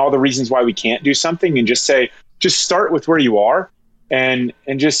excuses and all the reasons why we can't do something and just start with where you are and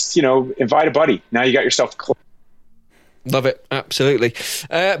just, invite a buddy. Now you got yourself a club. Love it, absolutely.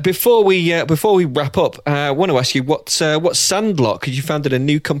 Before we wrap up, I want to ask you what's Sandlot? Because you founded a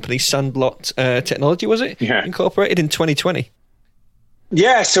new company, Sandlot Technology, was it? Yeah. Incorporated in 2020.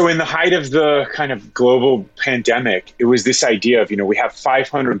 Yeah. So in the height of the kind of global pandemic, it was this idea of we have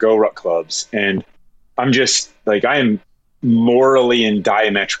 500 Go Ruck clubs, and I'm just like I am morally and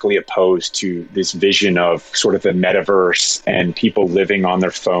diametrically opposed to this vision of sort of the metaverse and people living on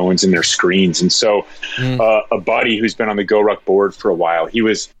their phones and their screens. And so a buddy who's been on the Go Ruck board for a while,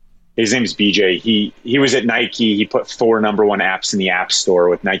 his name is BJ. He was at Nike. He put 4 number 1 apps in the App Store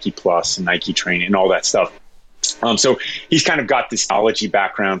with Nike Plus and Nike Training and all that stuff. So he's kind of got this technology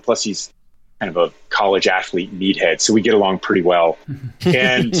background. Plus he's kind of a college athlete meathead. So we get along pretty well.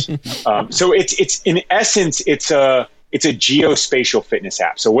 And so it's in essence, it's a geospatial fitness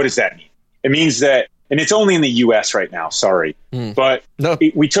app. So what does that mean? It means that, and it's only in the US right now, sorry, but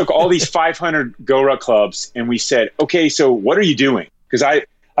we took all these 500 Go Ruck clubs and we said, okay, so what are you doing? Because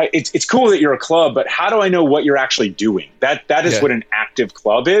it's cool that you're a club, but how do I know what you're actually doing? That is what an active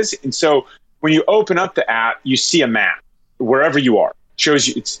club is. And so when you open up the app, you see a map wherever you are.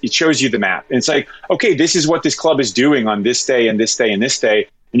 It shows you the map. And it's like, okay, this is what this club is doing on this day and this day and this day.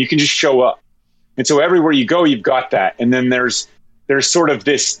 And you can just show up. And so everywhere you go, you've got that. And then there's sort of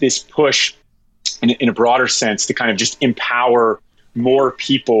this push in a broader sense to kind of just empower more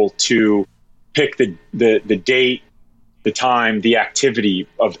people to pick the date, the time, the activity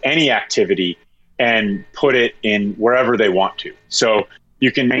of any activity, and put it in wherever they want to. So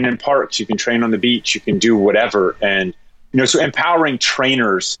you can train in parks, you can train on the beach, you can do whatever. And, so empowering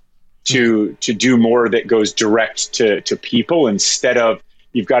trainers to do more that goes direct to people, instead of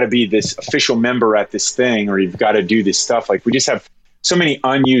you've got to be this official member at this thing, or you've got to do this stuff. Like, we just have so many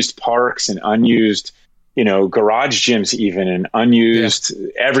unused parks and unused, garage gyms even, and unused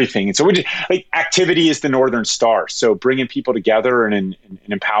everything. And so we just, like, activity is the Northern Star. So bringing people together and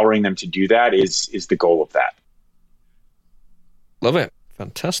empowering them to do that is the goal of that. Love it.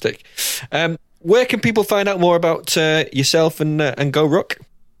 Fantastic. Where can people find out more about yourself and GoRuck?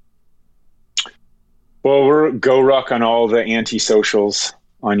 Well, we're GoRuck on all the anti-socials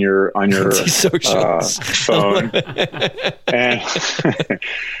on your phone.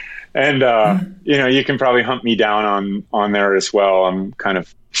 And you can probably hunt me down on there as well. I'm kind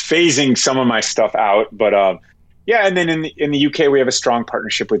of phasing some of my stuff out, but and then in the UK we have a strong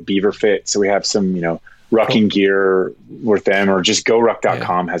partnership with BeaverFit, so we have some rucking gear with them, or just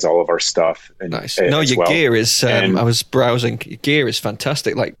GoRuck.com has all of our stuff. Nice. No, your gear is. I was browsing. Your gear is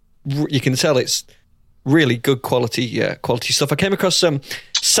fantastic. Like, you can tell it's really good quality stuff. I came across some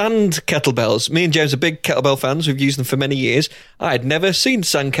sand kettlebells. Me and James are big kettlebell fans. We've used them for many years. I had never seen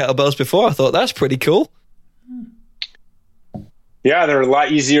sand kettlebells before. I thought that's pretty cool. Yeah, they're a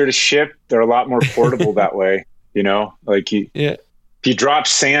lot easier to ship. They're a lot more portable that way. If you drop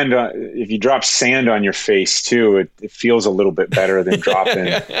sand on your face too, it feels a little bit better than dropping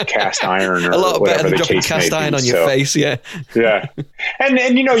cast iron or a lot whatever better than the dropping case cast may iron be. on your face. Yeah.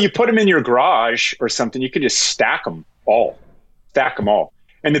 And you put them in your garage or something, you could just stack them all.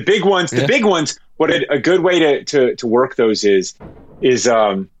 And the big ones, what a good way to work those is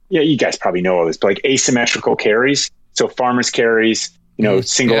you guys probably know all this, but like asymmetrical carries. So farmer's carries,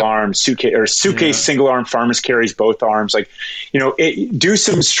 single arm suitcase, single arm, farmer's carries, both arms, do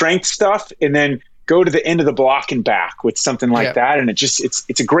some strength stuff and then go to the end of the block and back with something like that. And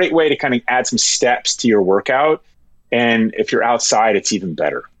it's a great way to kind of add some steps to your workout. And if you're outside, it's even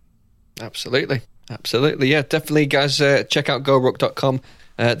better. Absolutely. Yeah, definitely, guys, check out GoRuck.com.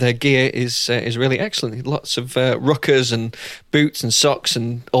 Their gear is really excellent. Lots of ruckers and boots and socks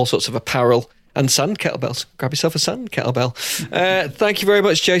and all sorts of apparel. And sand kettlebells. Grab yourself a sand kettlebell. Thank you very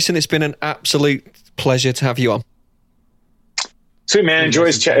much, Jason. It's been an absolute pleasure to have you on. Sweet, man. Enjoy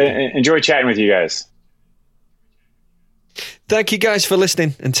chatting with you guys. Thank you guys for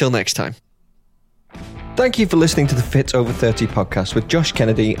listening. Until next time. Thank you for listening to the Fit Over 30 podcast with Josh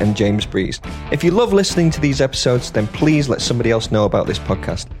Kennedy and James Breeze. If you love listening to these episodes, then please let somebody else know about this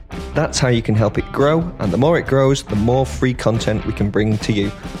podcast. That's how you can help it grow, and the more it grows, the more free content we can bring to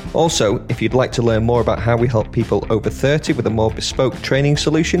you. Also, if you'd like to learn more about how we help people over 30 with a more bespoke training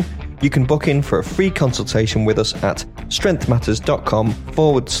solution, you can book in for a free consultation with us at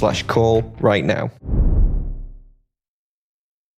strengthmatters.com/call right now.